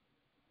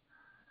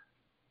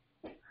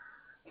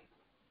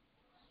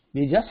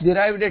 We just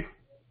derived it.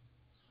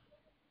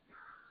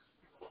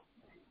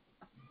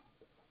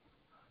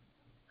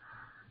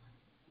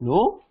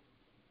 No?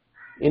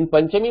 In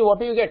Panchami, what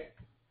do you get?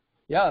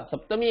 Yeah,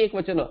 Saptami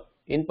Ekvachana.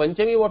 In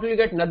Panchami, what will you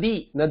get?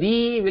 Nadi.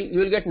 Nadi, you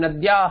will get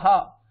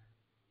Nadyaha.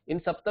 In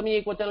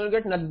Saptami Ekvachana, you will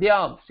get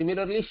Nadyam.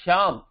 Similarly,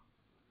 Sham.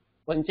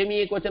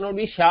 Panchami Ekvachana will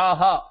be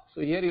Shaha.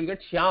 So here you will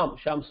get Sham.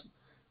 Shams.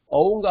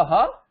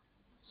 Aungaha.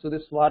 So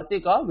this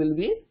Vartika will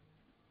be.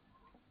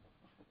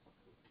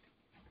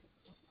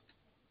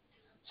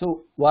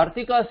 So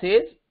Vartika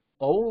says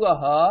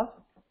Aungaha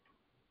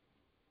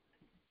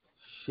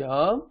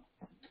Sham.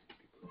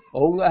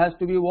 Aunga has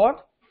to be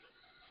what?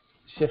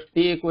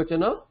 Shashti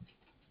Ekvachana.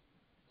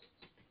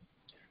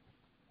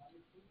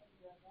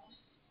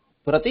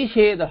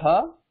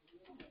 Pratishedaha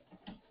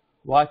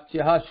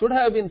Vachyaha should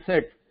have been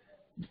said.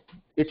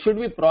 It should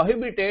be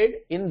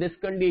prohibited in this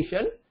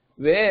condition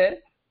where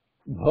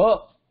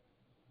Bha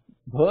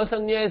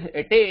Sanya is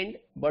attained,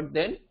 but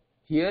then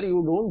here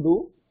you don't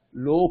do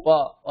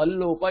Lopa.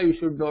 Allopa you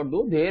should not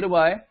do.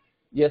 Thereby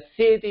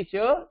Yasyeti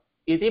cha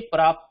iti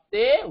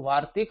prapte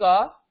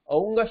Vartika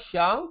Aunga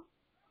Shyam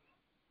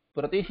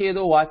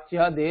Pratishedo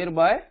Vachya.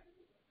 Thereby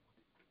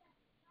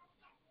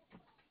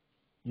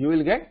you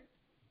will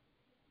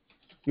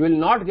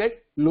not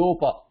get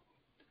Lopa.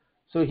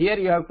 So here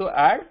you have to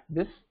add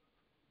this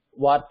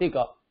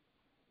Vartika.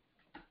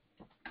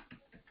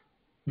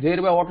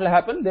 Thereby what will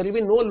happen? There will be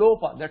no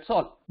Lopa, that's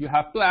all. You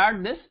have to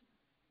add this.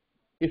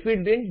 If we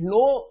didn't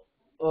know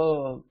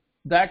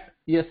that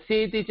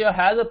Yasyeti cha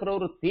has a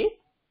pravrutti,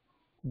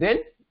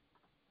 then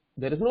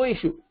there is no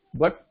issue.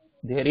 But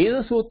there is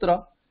a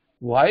sutra.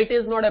 Why it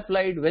is not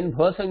applied when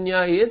Bha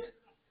Sanya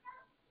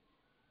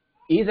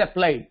is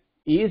applied,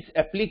 is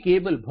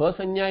applicable, Bha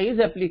Sanya is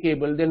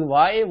applicable, then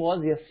why was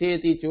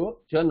Yasyeti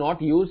cha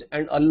not used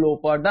and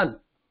Allopa done?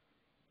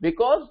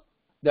 Because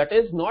that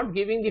is not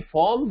giving the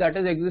form that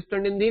is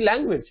existent in the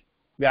language.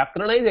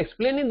 Vyakarana is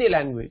explaining the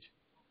language.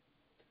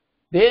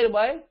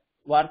 Thereby,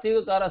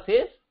 Vartikakara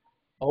says,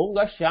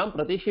 Aunga Shyam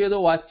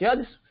Pratishedo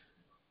Vachya.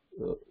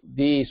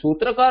 The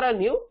Sutrakara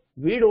knew,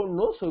 we don't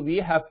know, so we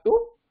have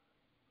to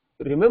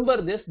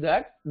remember this,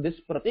 that this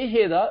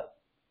Pratisheda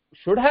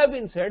should have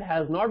been said,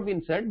 has not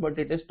been said, but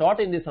it is taught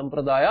in the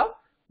Sampradaya.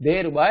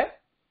 Thereby,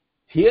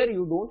 here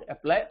you don't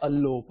apply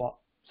Allopa.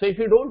 So if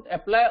you don't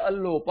apply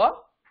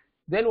Allopa,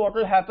 then what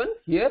will happen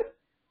here?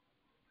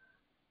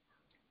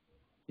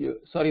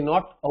 Sorry,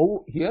 not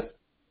au here.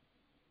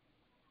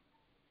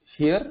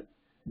 Here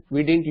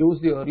we didn't use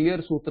the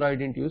earlier sutra. I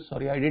didn't use.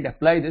 Sorry, I didn't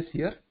apply this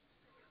here.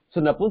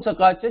 So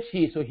Napunsakacha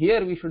she. So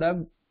here we should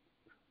have.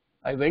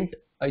 I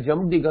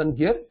jumped the gun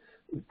here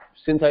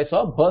since I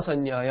saw bha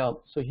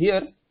sanyayam. So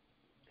here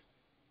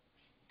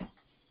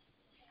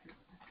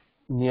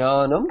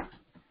jnana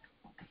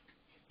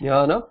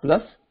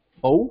plus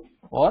au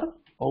or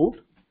out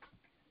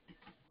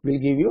will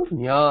give you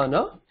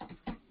jnana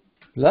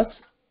plus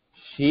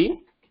she,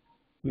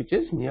 which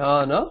is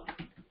jnana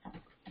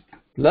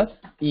plus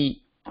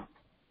e.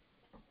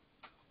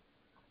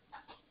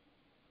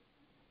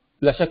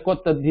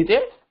 Lashakvat tadhite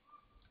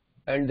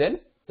and then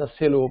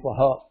tasya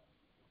lopaha.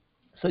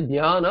 So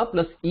jnana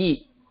plus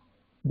e.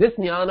 This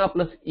jnana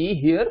plus e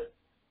here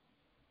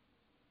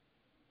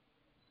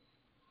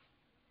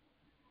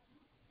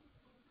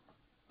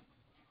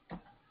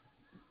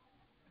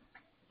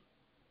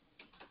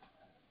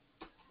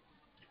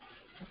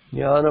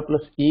jnana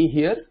plus e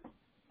here.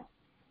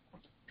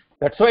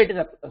 That's why it is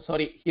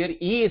sorry. Here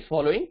e is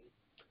following.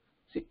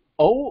 See,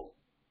 au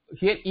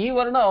here e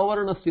varna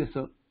avarnasya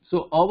sir.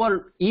 So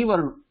our e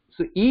varna.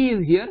 So e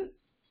is here.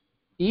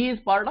 E is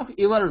part of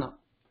e varna.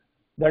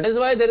 That is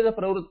why there is a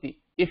pravrutti.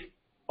 If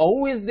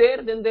au is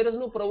there, then there is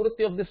no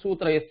pravrutti of the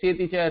sutra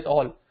yasyeti cha at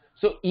all.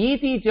 So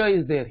eti cha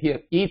is there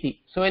here.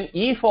 Eti. So when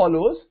e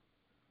follows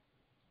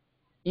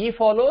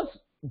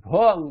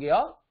bha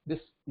angya. This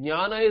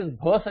jnana is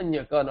bha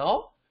sanyaka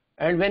now.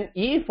 And when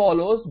e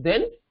follows,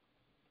 then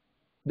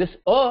this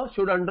a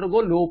should undergo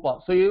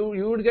lopa. So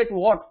you would get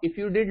what? If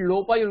you did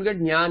lopa, you will get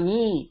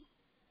jnani.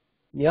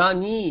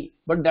 Jnani.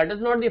 But that is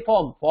not the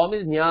form. Form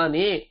is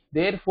jnane.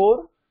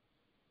 Therefore,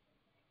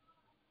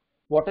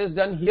 what is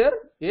done here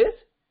is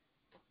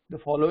the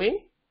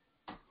following.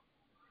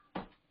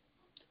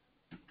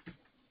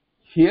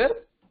 Here,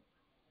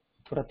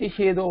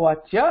 pratishedo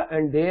vachya,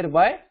 and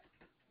thereby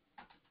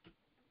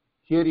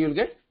here you will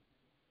get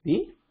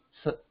the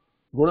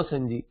guna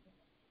sanji.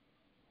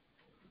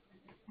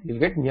 You will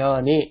get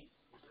jnane.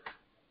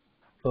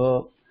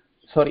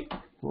 Sorry,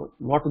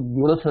 not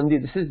guna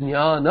sanji. This is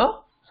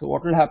jnana. So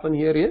what will happen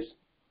here is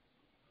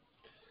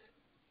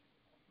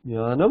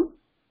jnanam.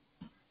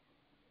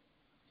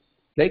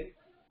 Like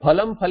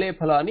phalam phale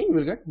phalani, you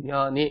will get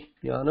jnane.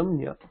 Jnanam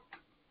jnana.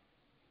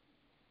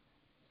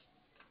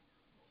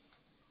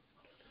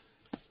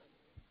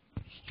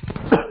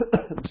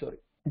 Sorry.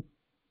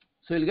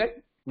 So you will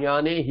get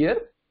jnane here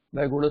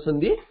by guna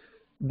sandhi.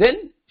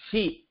 Then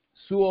she,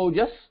 su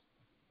aujas,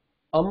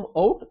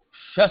 out,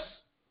 shas.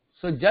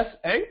 So jas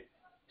and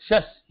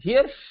shas.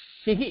 Here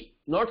shihi,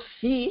 not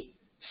she,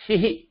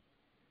 shihi.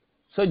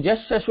 So jas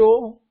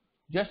shasho,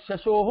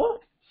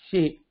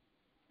 shihi.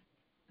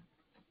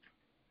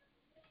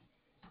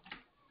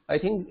 I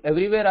think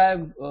everywhere I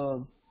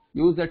have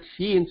used that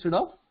she instead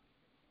of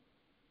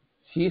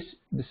she is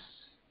this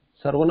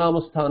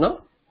sarvanama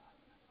sthana.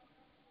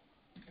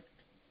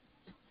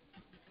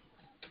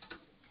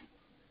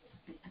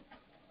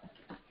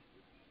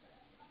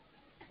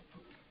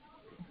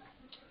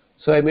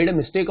 So I made a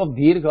mistake of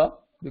dirgha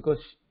because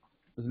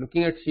I was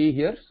looking at she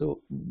here.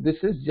 So this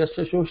is just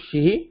to show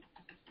she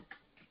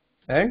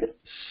and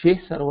she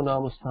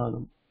sarvanama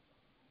sthanam.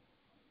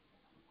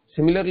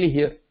 Similarly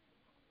here,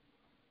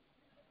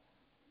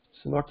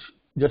 it's not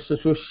just to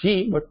show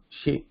she but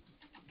she.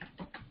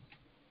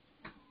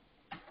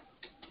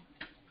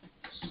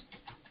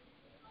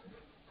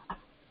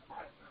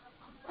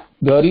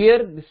 The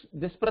earlier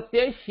this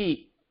pratyay is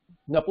she,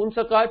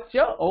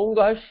 napunsakacha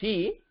aungah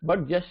she,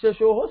 but just to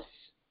show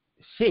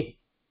she.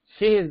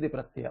 She is the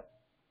pratyaya.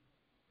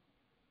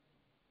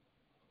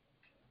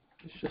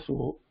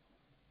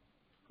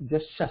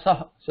 Just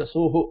shasah,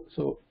 shasoho.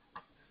 So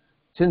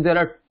since there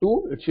are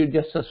two, it should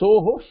just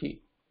shasoho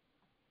she.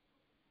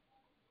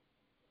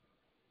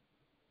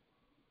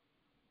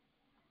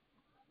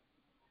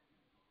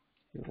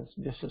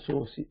 Just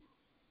shasoho she.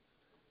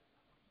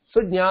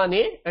 So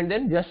jnane and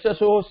then just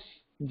shasoho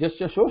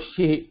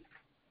she.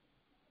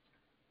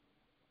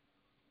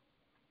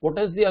 What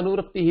is the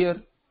anuvrakti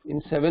here in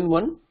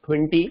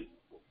 7.1.20?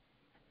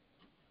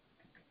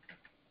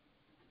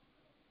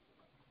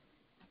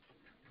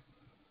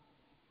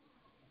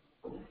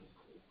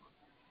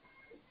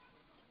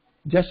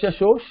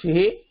 Jasyasho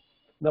she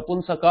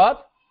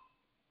napunsakat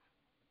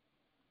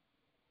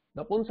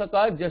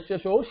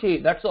jasyasho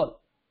she. That's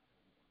all.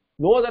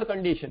 No other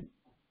condition.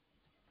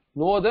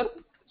 No other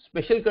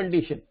special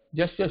condition.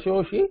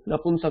 Jasyasho she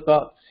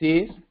napunsaka. She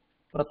is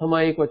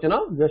prathama ekvachana.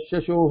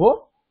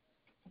 Jasyasho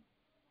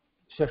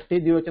षष्ठी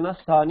द्विवचन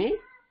स्थानी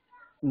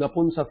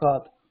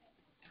napunsakat.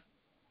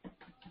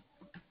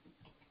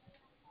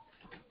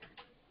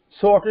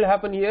 So what will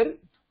happen here?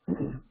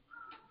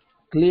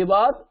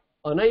 Klebat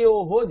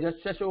anayoho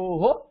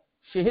jasyashoho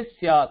shih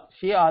syat.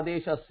 Shi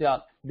adesha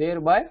syat.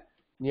 Thereby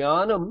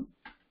jnana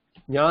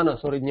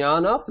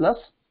plus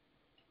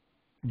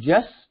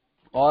jas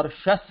or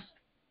shas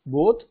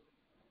both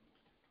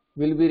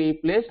will be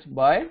replaced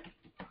by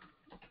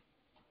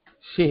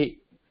shih.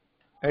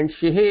 and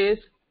Shihe is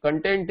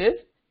content is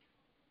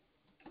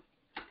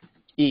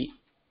E.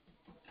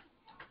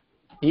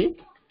 E.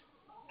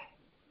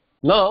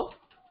 Now,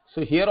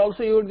 so here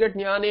also you would get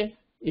Jnane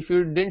if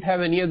you didn't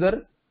have any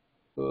other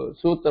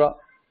sutra.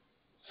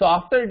 So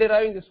after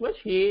deriving this much,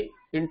 he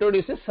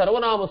introduces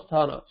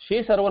Sarvanamasthana.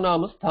 She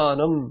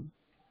Sarvanamasthanam.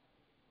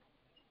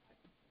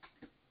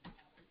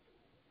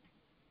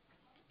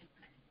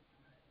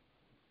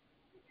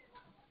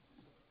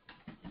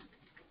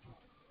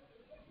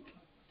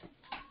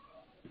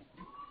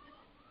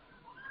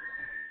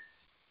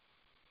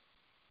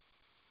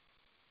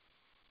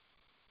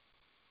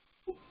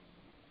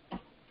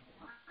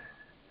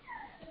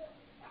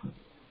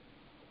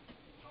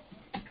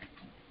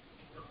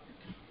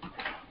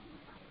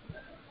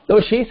 So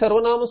she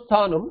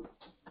Sarvanamassthanam,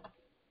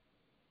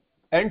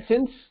 and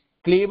since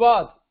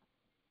Klevat,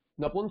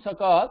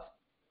 Napunsakat,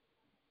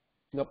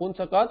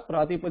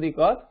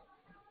 Pratipadikat,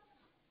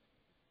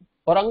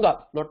 or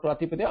Angat, not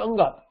Pratipadi,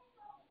 Angat.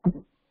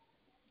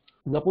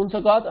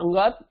 Napunsakat,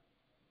 Angat,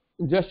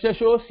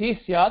 Jasyasho, she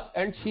Syat,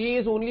 and she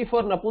is only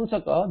for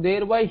Napunsaka.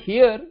 Thereby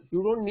here,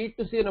 you don't need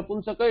to say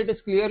Napunsaka, it is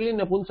clearly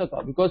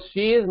Napunsaka, because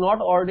she is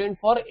not ordained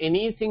for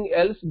anything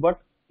else but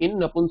in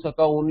Napunsaka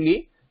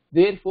only.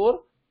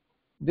 Therefore,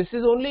 this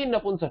is only in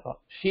Napunsaka.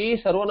 She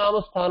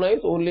Sarvanamasthana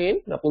is only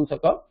in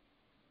Napunsaka.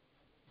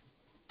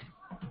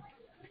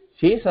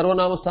 She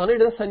Sarvanamasthana,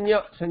 it is a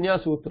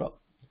Sanya Sutra.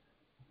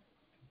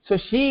 So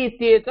she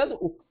ityetad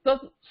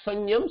Ukta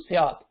Sanyam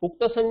Syat.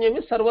 Ukta Sanyam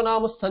is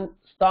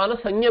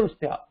Sarvanamasthana Sanyam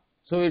Syat.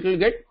 So it will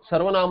get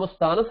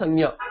Sarvanamasthana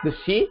Sanya. This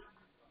she,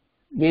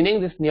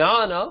 meaning this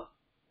Jnana,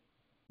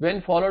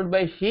 when followed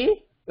by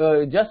she,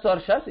 Jas or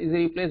Shas is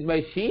replaced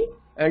by she,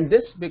 and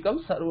this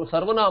becomes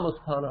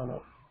Sarvanamasthana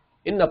now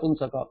in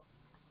Napunsaka.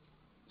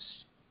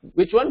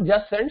 Which one?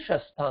 Jas and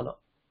Shasthana.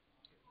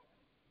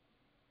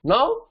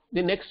 Now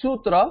the next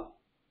sutra,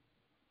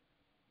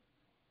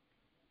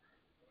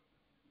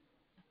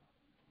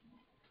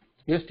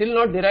 we have still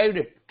not derived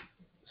it.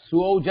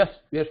 Suau Jas,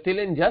 we are still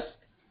in Jas.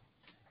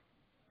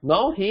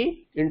 Now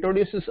he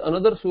introduces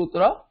another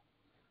sutra,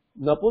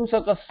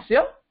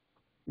 Napunsakasya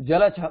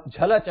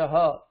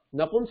Jhalachaha.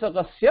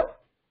 Napunsakasya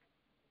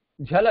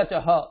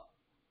Jhalachaha.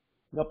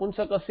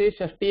 Napunsakasya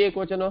Shashti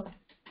Ekvachana.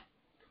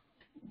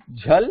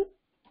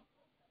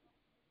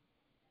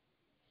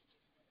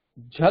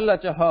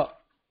 Jhalachaha.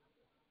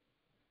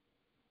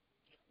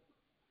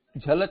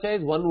 Jhalacha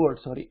is one word,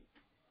 sorry.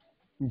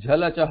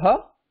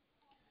 Jhalachaha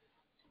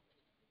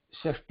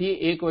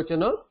Shashti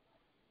Ekvachana.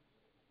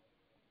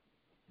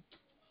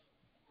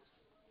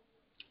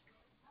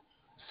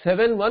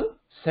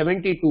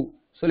 7172.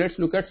 So let's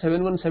look at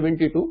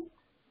 7172.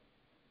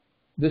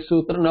 This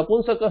sutra,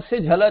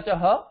 Napunsakasya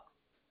Jhalachaha,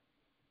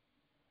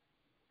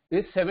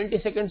 is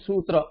 72nd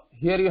sutra.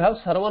 Here you have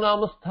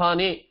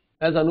Sarvanamasthane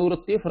as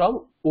Anuvritti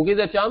from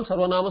Ugidacham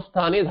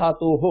Sarvanamasthane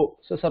Dhatoho.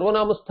 So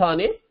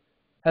Sarvanamasthane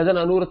has an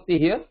Anuvritti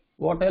here.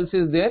 What else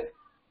is there?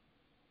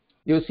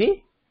 You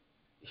see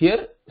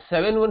here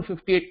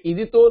 7158.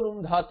 Idito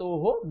Num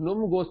Dhatoho,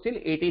 Num goes till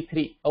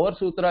 83. Our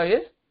sutra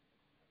is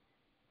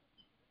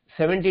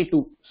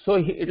 72. So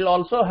it will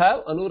also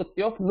have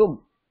Anuvritti of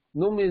Num.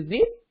 Num is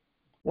the,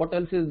 what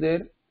else is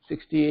there?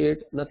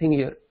 68, nothing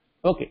here.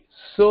 Okay,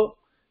 so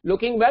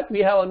looking back, we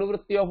have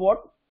Anuvritti of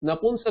what?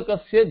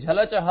 Napunsakasya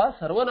Jhalachaha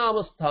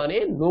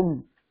Sarvanamasthane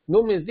Num.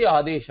 Num is the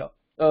Adesha,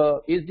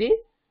 is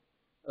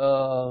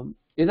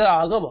an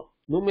Agama.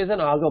 Num is an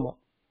Agama.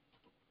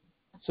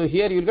 So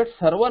here you will get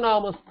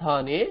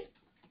Sarvanamasthane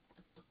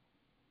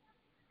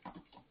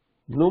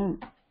Num.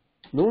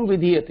 Num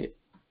Vidhiyate.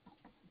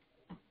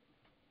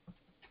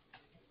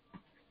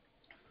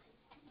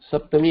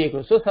 Saptami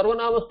Ekva. So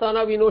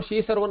Sarvanamasthana, we know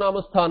she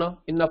Sarvanamasthana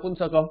in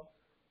Napunsaka,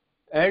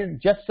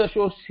 and Jas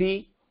shows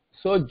she.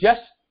 So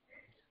just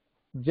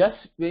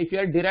if you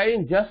are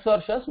deriving Jas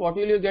or Shas, what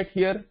will you get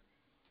here?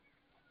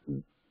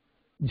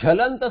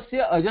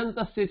 Jhalantasya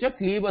Ajantasya cha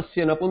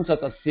Klibasya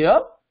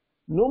Napunsakasya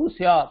Num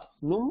Syat.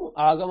 Num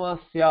Agama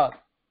Syat.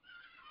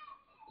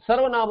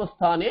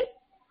 Sarvanamasthane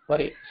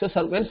Pare. So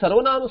when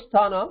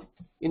Sarvanamasthana,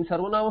 in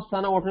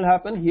Sarvanamasthana what will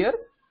happen here?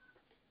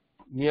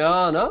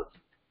 Jnana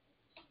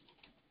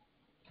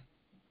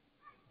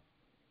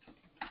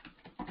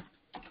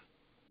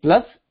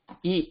plus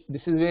E.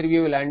 This is where we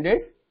have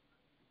landed.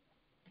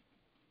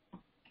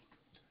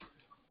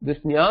 This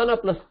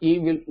Jnana plus E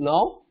will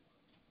now,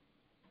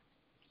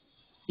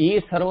 E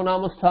is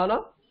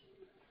Sarvanamasthana.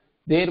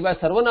 Thereby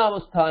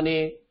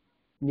Sarvanamasthane,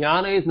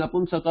 Jnana is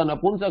Napunsaka,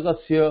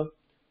 Napunsakasya.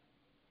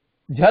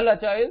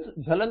 Jhalacha is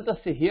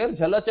Jhalantasya here,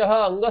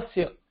 Jhalachaha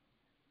Angasya.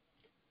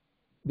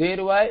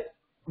 Thereby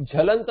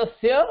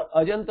Jhalantasya,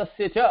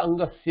 Ajantasya cha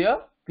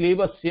Angasya,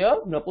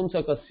 Klebasya,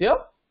 Napunsakasya,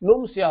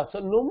 Num Sya. So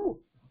Num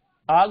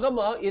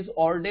Agama is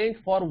ordained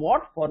for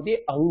what? For the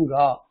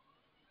Anga.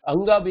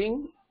 Anga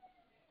being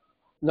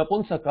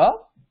Napunsaka,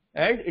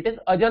 and it is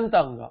Ajanta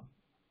Anga.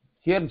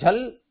 Here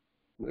Jhal,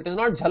 it is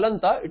not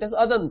Jhalanta, it is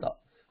Adanta.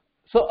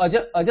 So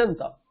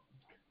Ajanta.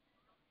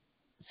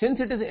 Since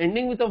it is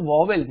ending with a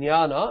vowel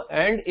Jnana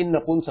and in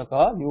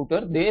Napunsaka,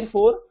 neuter,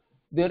 therefore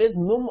there is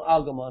num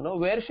agama. Now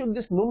where should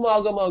this num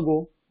agama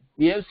go?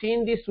 We have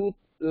seen the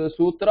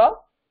sutra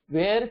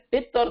where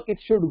tit or kit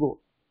should go.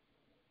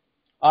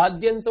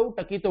 Adyantau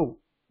takitau.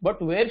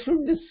 But where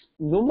should this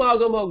num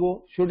agama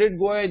go? Should it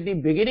go at the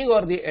beginning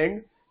or the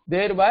end?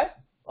 Thereby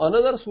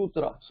another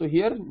sutra. So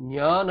here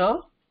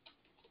jnana.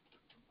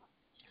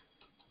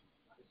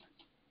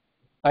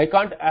 I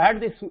can't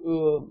add this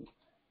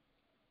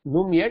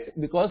num yet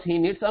because he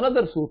needs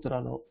another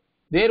sutra now.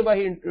 Thereby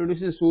he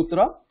introduces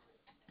sutra.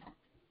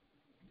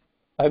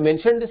 I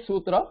mentioned this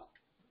sutra.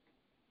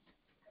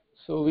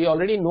 So we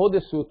already know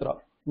this sutra.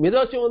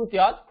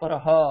 Midachontyat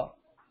paraha.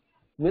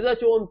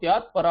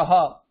 Midachontyat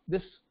paraha.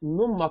 This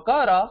num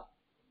makara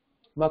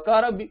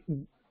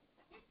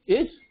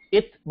is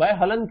it by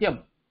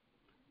halantyam.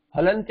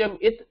 Halantyam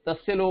it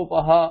tasya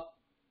lopaha.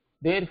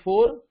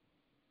 Therefore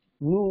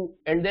nu,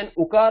 and then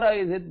ukara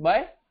is it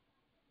by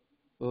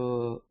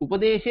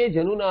upadeshe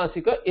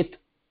janunasika it.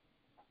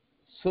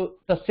 So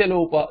tasya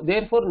lopa.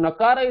 Therefore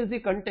nakara is the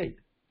content.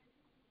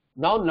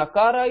 Now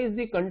nakara is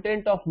the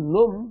content of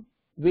num,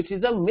 which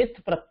is a mith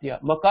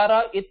pratyaya.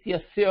 Makara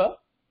ityasya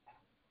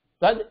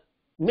tad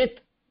mith.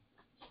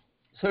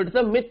 So it's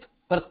a mith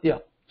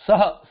pratyaya.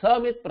 Sa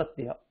mith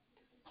pratyaya.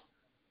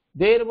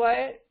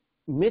 Thereby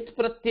mith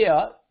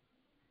pratyaya,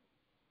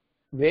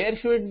 where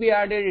should it be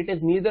added? It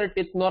is neither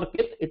tit nor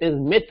kit, it is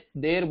mith.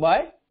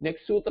 Thereby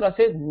next sutra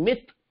says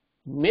mith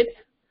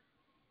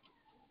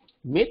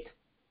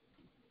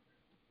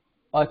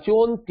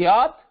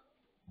achontyat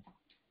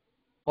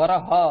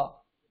paraha.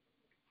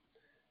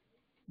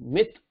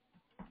 Mith,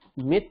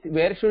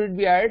 where should it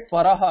be added?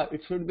 Paraha,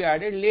 it should be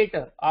added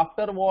later.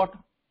 After what?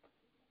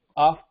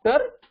 After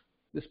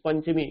this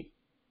panchami.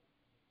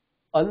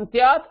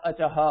 Antyat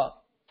achaha.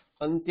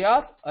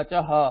 Antyat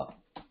achaha.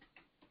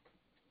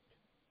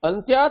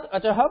 Antyat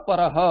achaha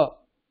paraha.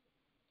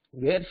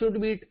 Where should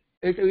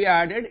it be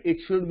added? It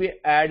should be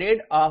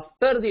added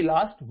after the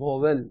last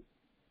vowel.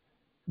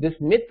 This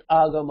mith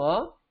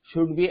agama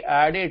should be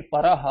added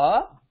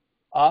paraha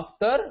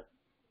after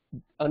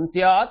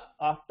antyat,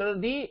 after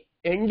the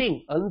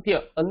ending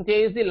antya.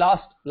 Antya is the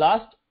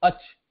last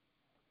ach.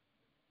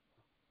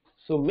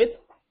 So mith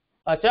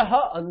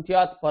achaha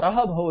antyat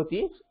paraha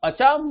bhavati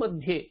acham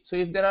madhye. So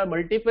if there are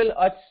multiple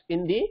achs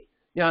in the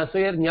jnana, so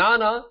here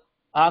jnana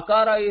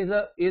akara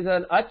is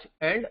an ach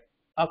and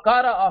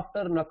akara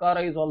after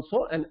nakara is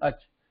also an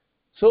ach.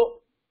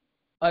 So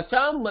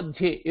acham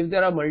madhye, if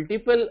there are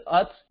multiple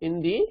achs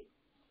in the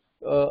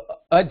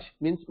aj,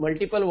 means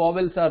multiple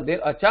vowels are there.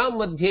 Acham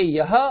madhye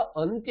yaha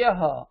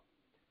antyaha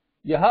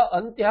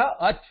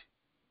ach.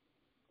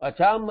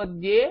 Acham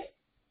madhye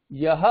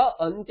yaha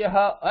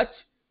antyaha ach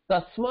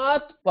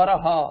tasmat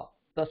paraha.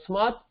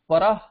 Tasmat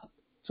parah.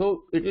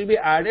 So it will be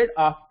added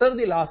after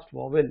the last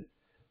vowel.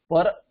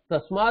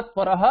 Tasmat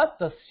paraha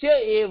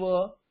tasya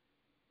eva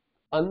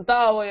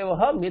anta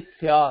avayavaha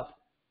mithyat.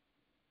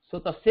 So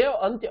tasya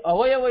antya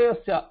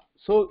avayavayasya.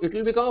 So it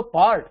will become a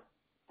part.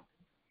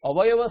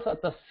 Avayava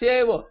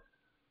tasya eva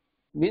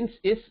means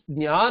is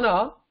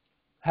jnana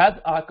has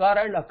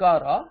akara and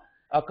akara.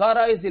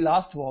 Akara is the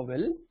last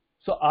vowel.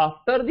 So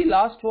after the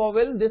last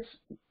vowel, this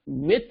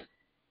mith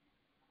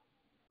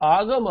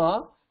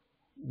agama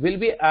will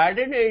be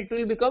added and it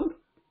will become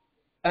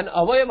an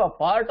avayava,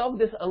 part of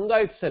this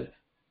anga itself.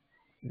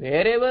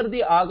 Wherever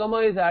the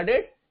agama is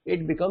added,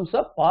 it becomes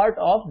a part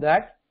of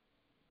that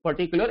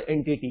particular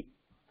entity.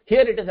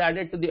 Here it is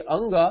added to the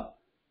anga.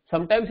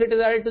 Sometimes it is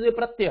added to the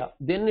pratyaya.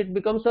 Then it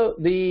becomes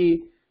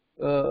the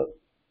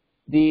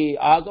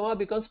agama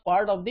becomes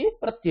part of the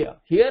pratyaya.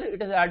 Here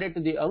it is added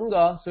to the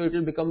anga, so it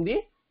will become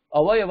the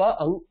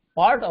avayava,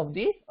 part of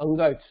the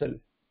anga itself.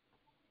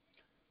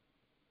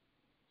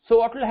 So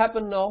what will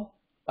happen now?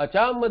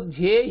 Acham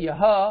madhye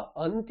yaha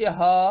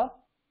antyaha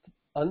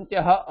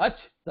ach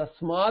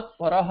tasmat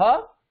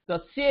paraha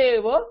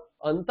tasyeva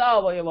anta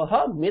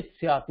avayavaha mith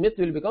syat. Mith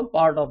will become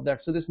part of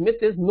that. So this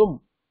mith is num.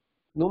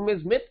 Num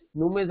is mith.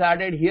 Num is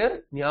added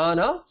here.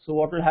 Jnana. So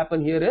what will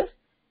happen here is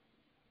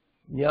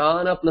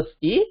jnana plus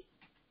e.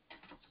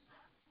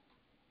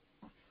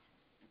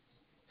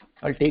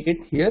 I'll take it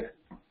here.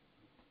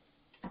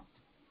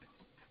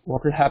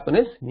 What will happen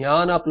is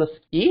jnana plus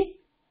e.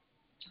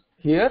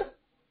 Here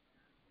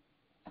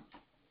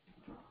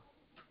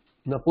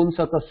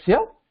napunsakasya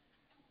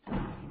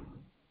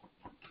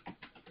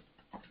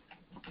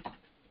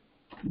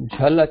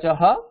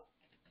jhalachaha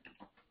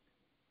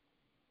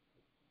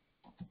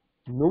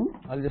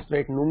num. I'll just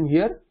write num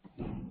here.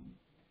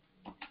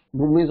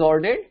 Num is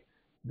ordered.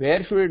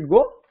 Where should it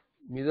go?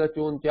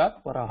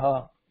 Midachontyat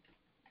paraha.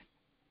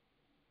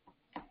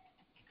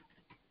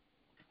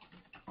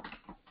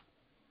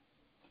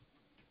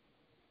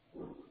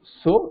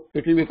 So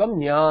it will become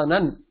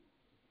jnanan.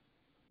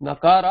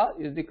 Nakara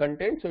is the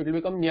content, so it will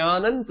become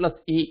jnanan plus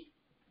e.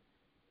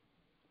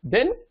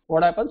 Then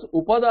what happens?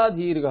 Upada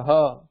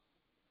dirgha.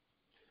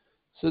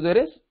 So there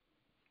is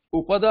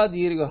upada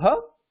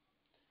dirgha.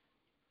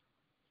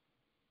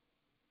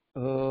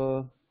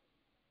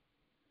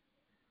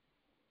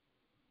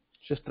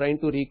 Just trying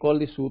to recall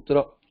the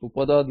sutra.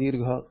 Upada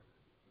dirgha.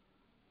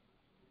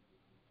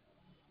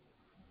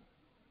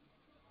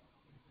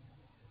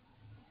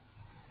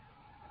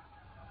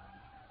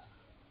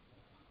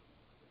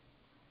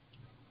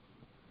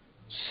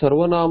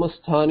 सर्वनाम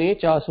स्थाने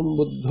चा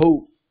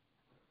संबुद्धौ.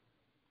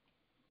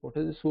 What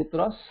is the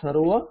sutra?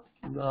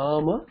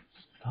 Sarvanama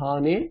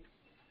sthane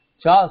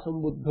cha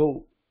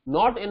sambuddhau,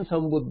 not in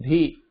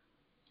sambuddhi.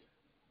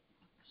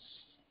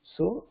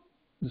 So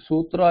the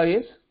sutra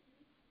is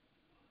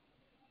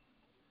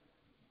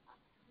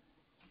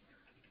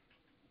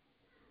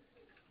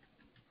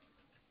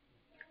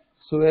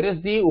so where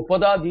is the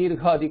upada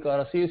dirgha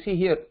adhikara? So you see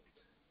here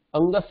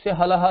angasya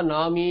halaha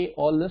nami,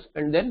 all this,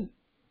 and then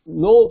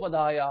no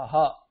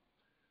upadayaha.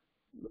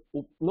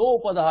 No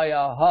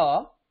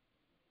upadayaha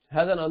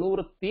has an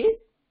anuvritti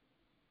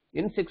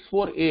in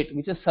 648,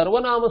 which is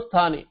sarvanama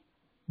sthane.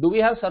 Do we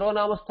have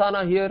sarvanama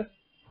sthana here?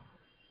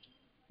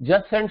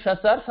 Jas and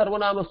shas are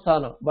sarvanama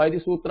sthana. By the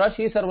sutra,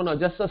 she sarvanama.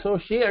 Jas so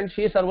she and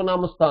she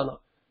sarvanama sthana.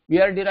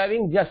 We are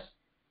deriving jas.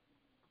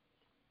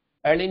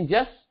 And in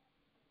jas,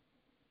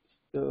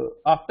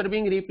 after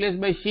being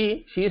replaced by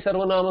she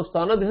sarvanama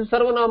sthana. This is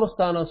sarvanama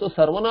sthana. So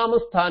sarvanama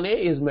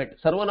sthane is met.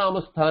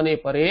 Sarvanama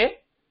sthane pare,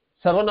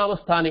 sarvanama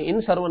sthane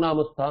in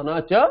sarvanama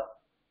sthana cha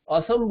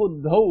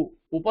asambuddhau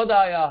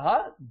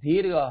upadayaha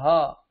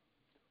dirghaha.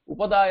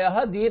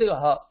 Upadayaha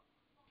dirghaha.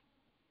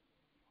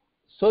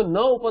 So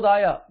na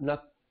upadaya, na,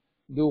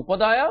 the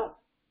upadaya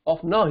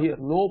of na here.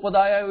 No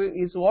upadaya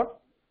is what?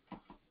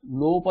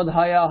 No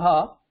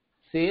upadhayaha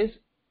says,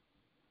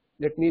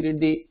 let me read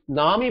the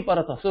nami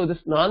parata. So this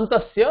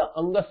nantasya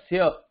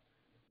angasya.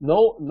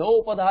 No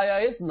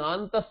upadhaya is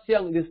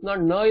nantasya. This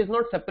not na is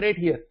not separate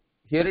here.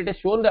 Here it is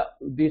shown that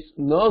this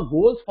na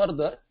goes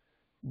further,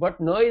 but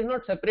na is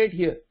not separate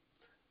here.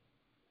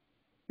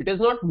 It is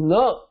not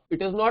na,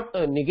 it is not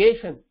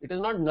negation, it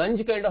is not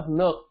nanj kind of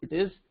na. It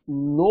is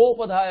no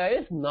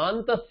upadhaya is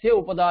nantasya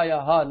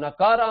upadayaha,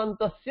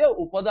 nakarantasya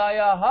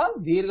upadayaha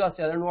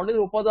dirghasya. And what is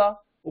upada?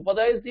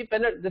 Upada is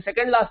the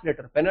second last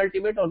letter,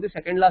 penultimate or the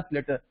second last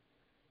letter.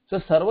 So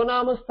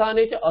sarvanama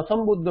sthane cha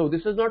asambuddhau.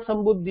 This is not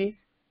sambuddhi.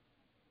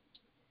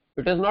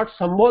 It is not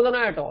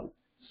sambodhana at all.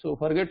 So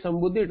forget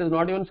sambuddhi, it is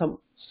not even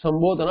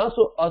sambodhana.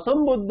 So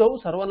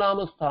asambuddhau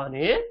sarvanama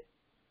sthane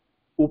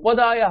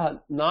upadayaha,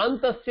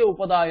 nantasya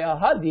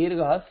upadayaha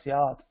dirgha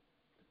syat.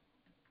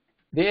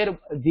 There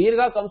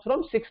dirgha comes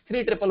from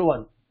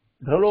 63111.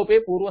 Dhralope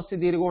purvasya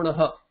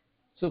dirgonaha.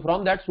 So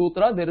from that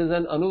sutra there is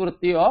an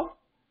anuvritti of,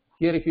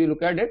 here if you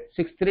look at it,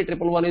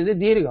 63111 is the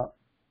dirgha.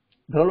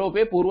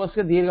 Dhralope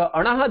purvasya dirgha,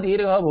 anaha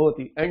dirgha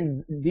bhavati,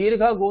 and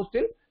dirgha goes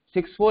till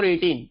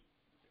 6418.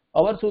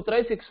 Our sutra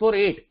is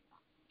 648.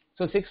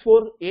 So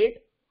 648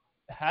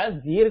 has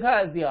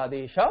dirgha as the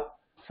adesha.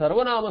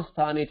 Sarvanama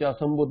sthane cha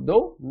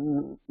sambuddhau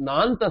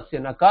nantasya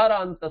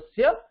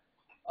nakarantasya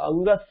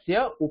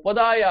angasya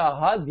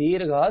upadayaha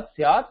dirgha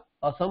syat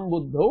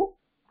asambuddhau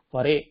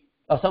pare.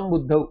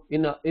 Asambuddhau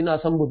in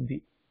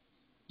asambuddhi,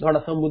 not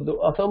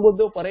asambuddhau.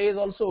 Asambuddhau pare is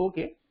also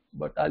okay,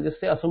 but I'll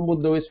just say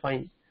asambuddhau is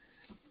fine.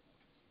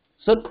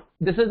 So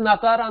this is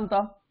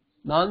nakaranta,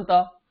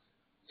 nanta.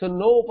 So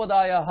no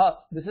upadayaha.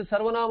 This is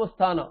sarvanama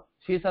sthana.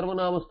 She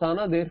sarvanama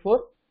sthana.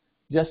 Therefore,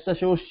 just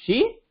shows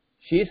she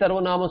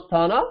sarvanama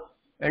sthana,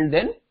 and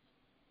then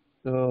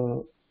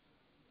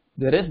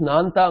there is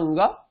nanta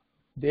anga,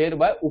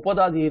 thereby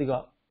upada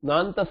dirgha.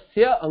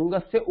 Nantasya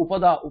angasya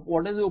upada.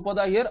 What is the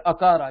upada here?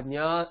 Akara.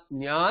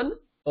 Nyan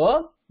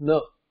a na.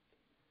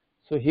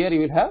 So here you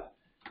will have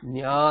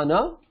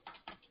jnana,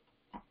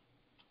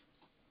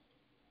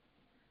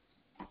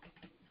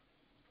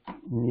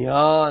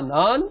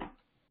 jnanan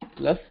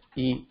plus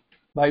e.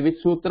 By which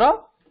sutra?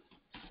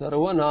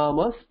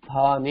 Sarvanama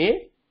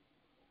sthane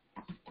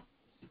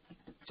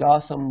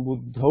cha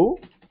sambuddhau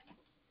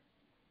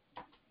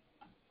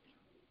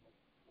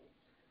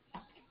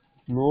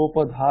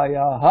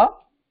nopadhayaha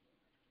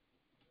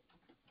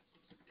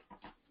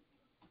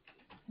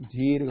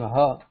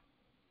dirgha.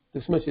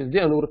 This much is the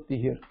anuvritti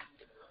here.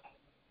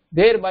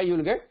 Thereby you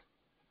will get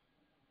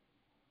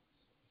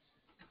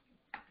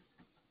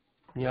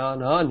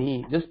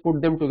jnanani. Just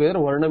put them together.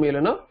 Varna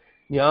melana.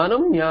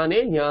 Jnanam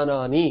jnane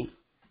jnanani.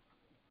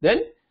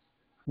 Then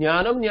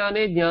jnanam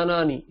jnane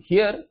jnanani.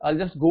 Here I'll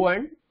just go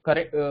and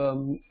correct,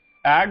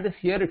 add this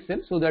here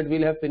itself, so that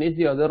we'll have finished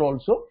the other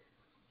also.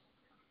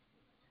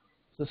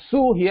 So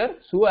su here,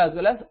 su as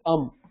well as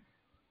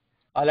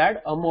I'll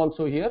add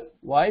also here.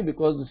 Why?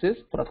 Because this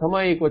is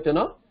prathama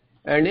ekvachana,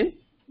 and in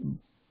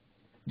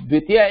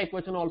dvitiya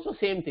ekvachana also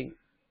same thing.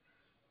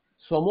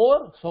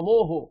 Swamor,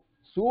 swamoho,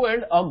 su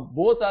and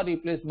both are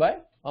replaced by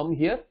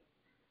here.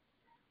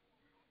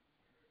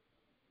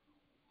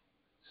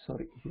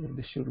 Sorry, here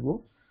this should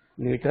go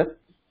later.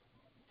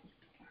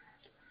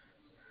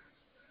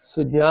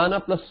 So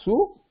jnana plus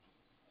su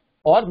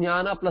or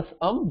jnana plus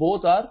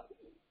both are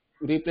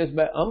replaced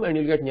by and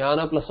you'll get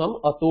jnana plus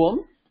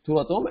atom through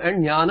atom,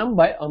 and jnanam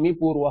by ami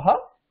purvaha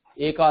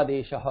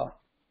ekadeshaha.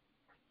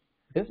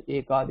 It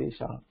is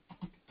ekadeshaha.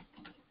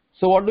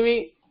 So what do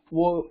we,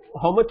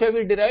 how much have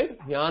we derived?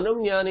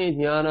 Jnanam jnane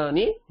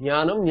jnanani,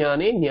 jnanam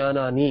jnane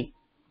jnanani.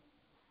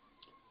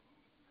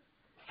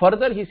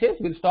 Further he says,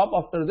 we'll stop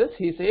after this,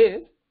 he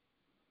says,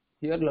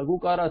 here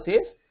Lagukara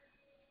says,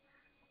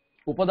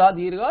 upada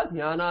dirgha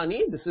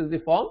jnanani, this is the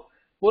form.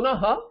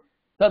 Punaha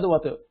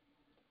tadvat.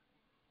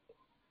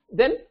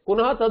 Then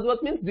punah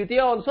tadvat means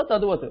dvitiya also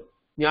tadvat.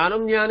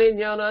 Jnanam jnane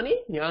jnanani,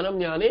 jnanam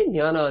jnane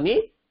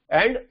jnanani,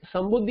 and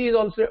sambuddhi is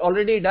also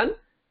already done.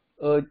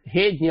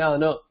 He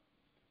jnana.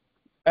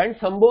 And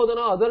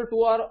sambodhana, other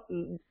two are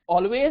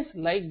always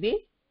like the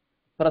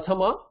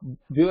prathama,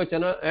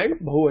 dvivachana and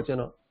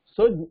bahuvachana.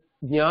 So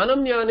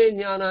jnanam jnane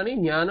jnanani,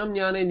 jnanam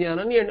jnane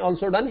jnanani, and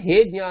also done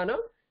he jnana,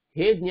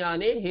 he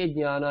jnane, he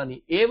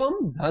jnanani.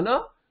 Evam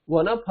dhana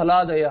vana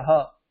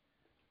phaladayah.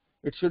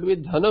 It should be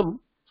dhanam.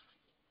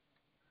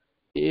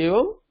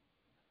 Evam.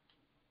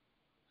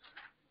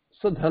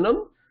 So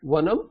dhanam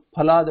vanam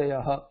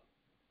phaladayah.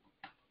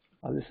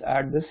 I'll just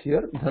add this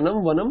here.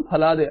 Dhanam vanam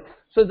phaladayah.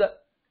 So the,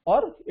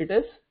 or it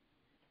is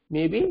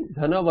maybe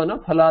dhana vana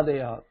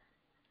phaladayah.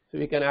 So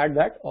we can add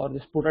that or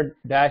just put a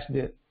dash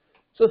there.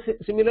 So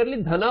similarly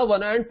dhana,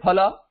 vana and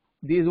phala,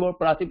 these were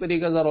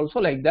pratipadikas are also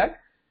like that.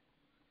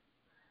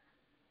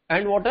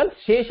 And what else?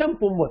 Shesham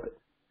pumvat.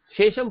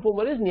 Shesham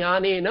pumvat is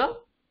jnanena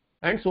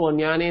and so on.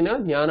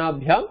 Jnanena,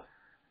 jnanabhyam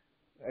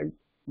and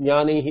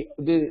jnanehi.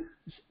 The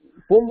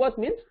pumvat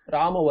means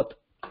ramavat.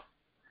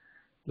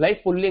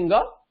 Like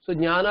pullinga. So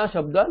jnana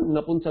shabda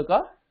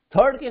napunsaka.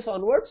 Third case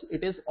onwards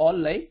it is all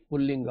like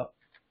pullinga.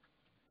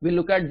 We'll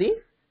look at the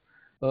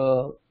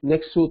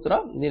next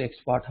sutra in the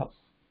next patha.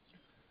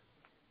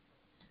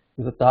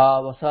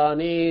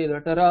 Vritavasane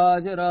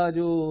nataraja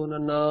rajo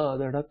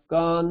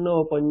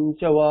nanadadakkanno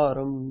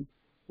panchavaram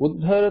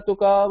uddharatu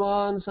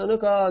kaman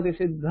sanakadi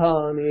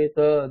siddhan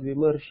etad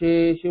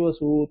vimarshe shiva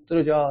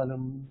sutra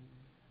jalam.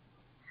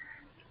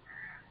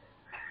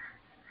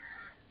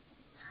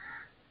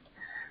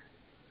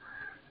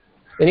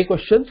 Any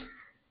questions?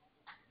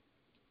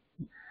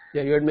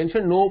 Yeah, you had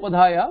mentioned no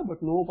upadhaya,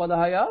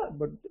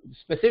 but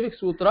specific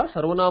sutra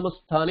sarvanama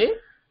sthane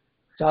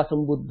cha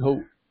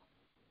sambuddhau.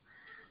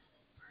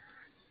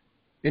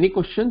 Any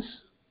questions?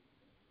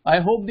 I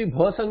hope the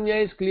bha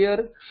sanya is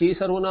clear, she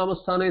sarvanama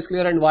sthana is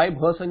clear, and why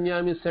bha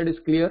sanya is said is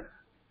clear.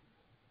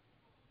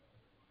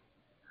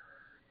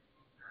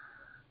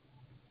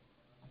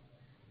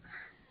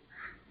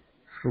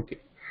 Okay.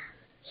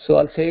 So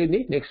I'll say in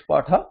the next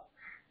patha.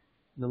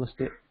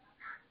 Namaste.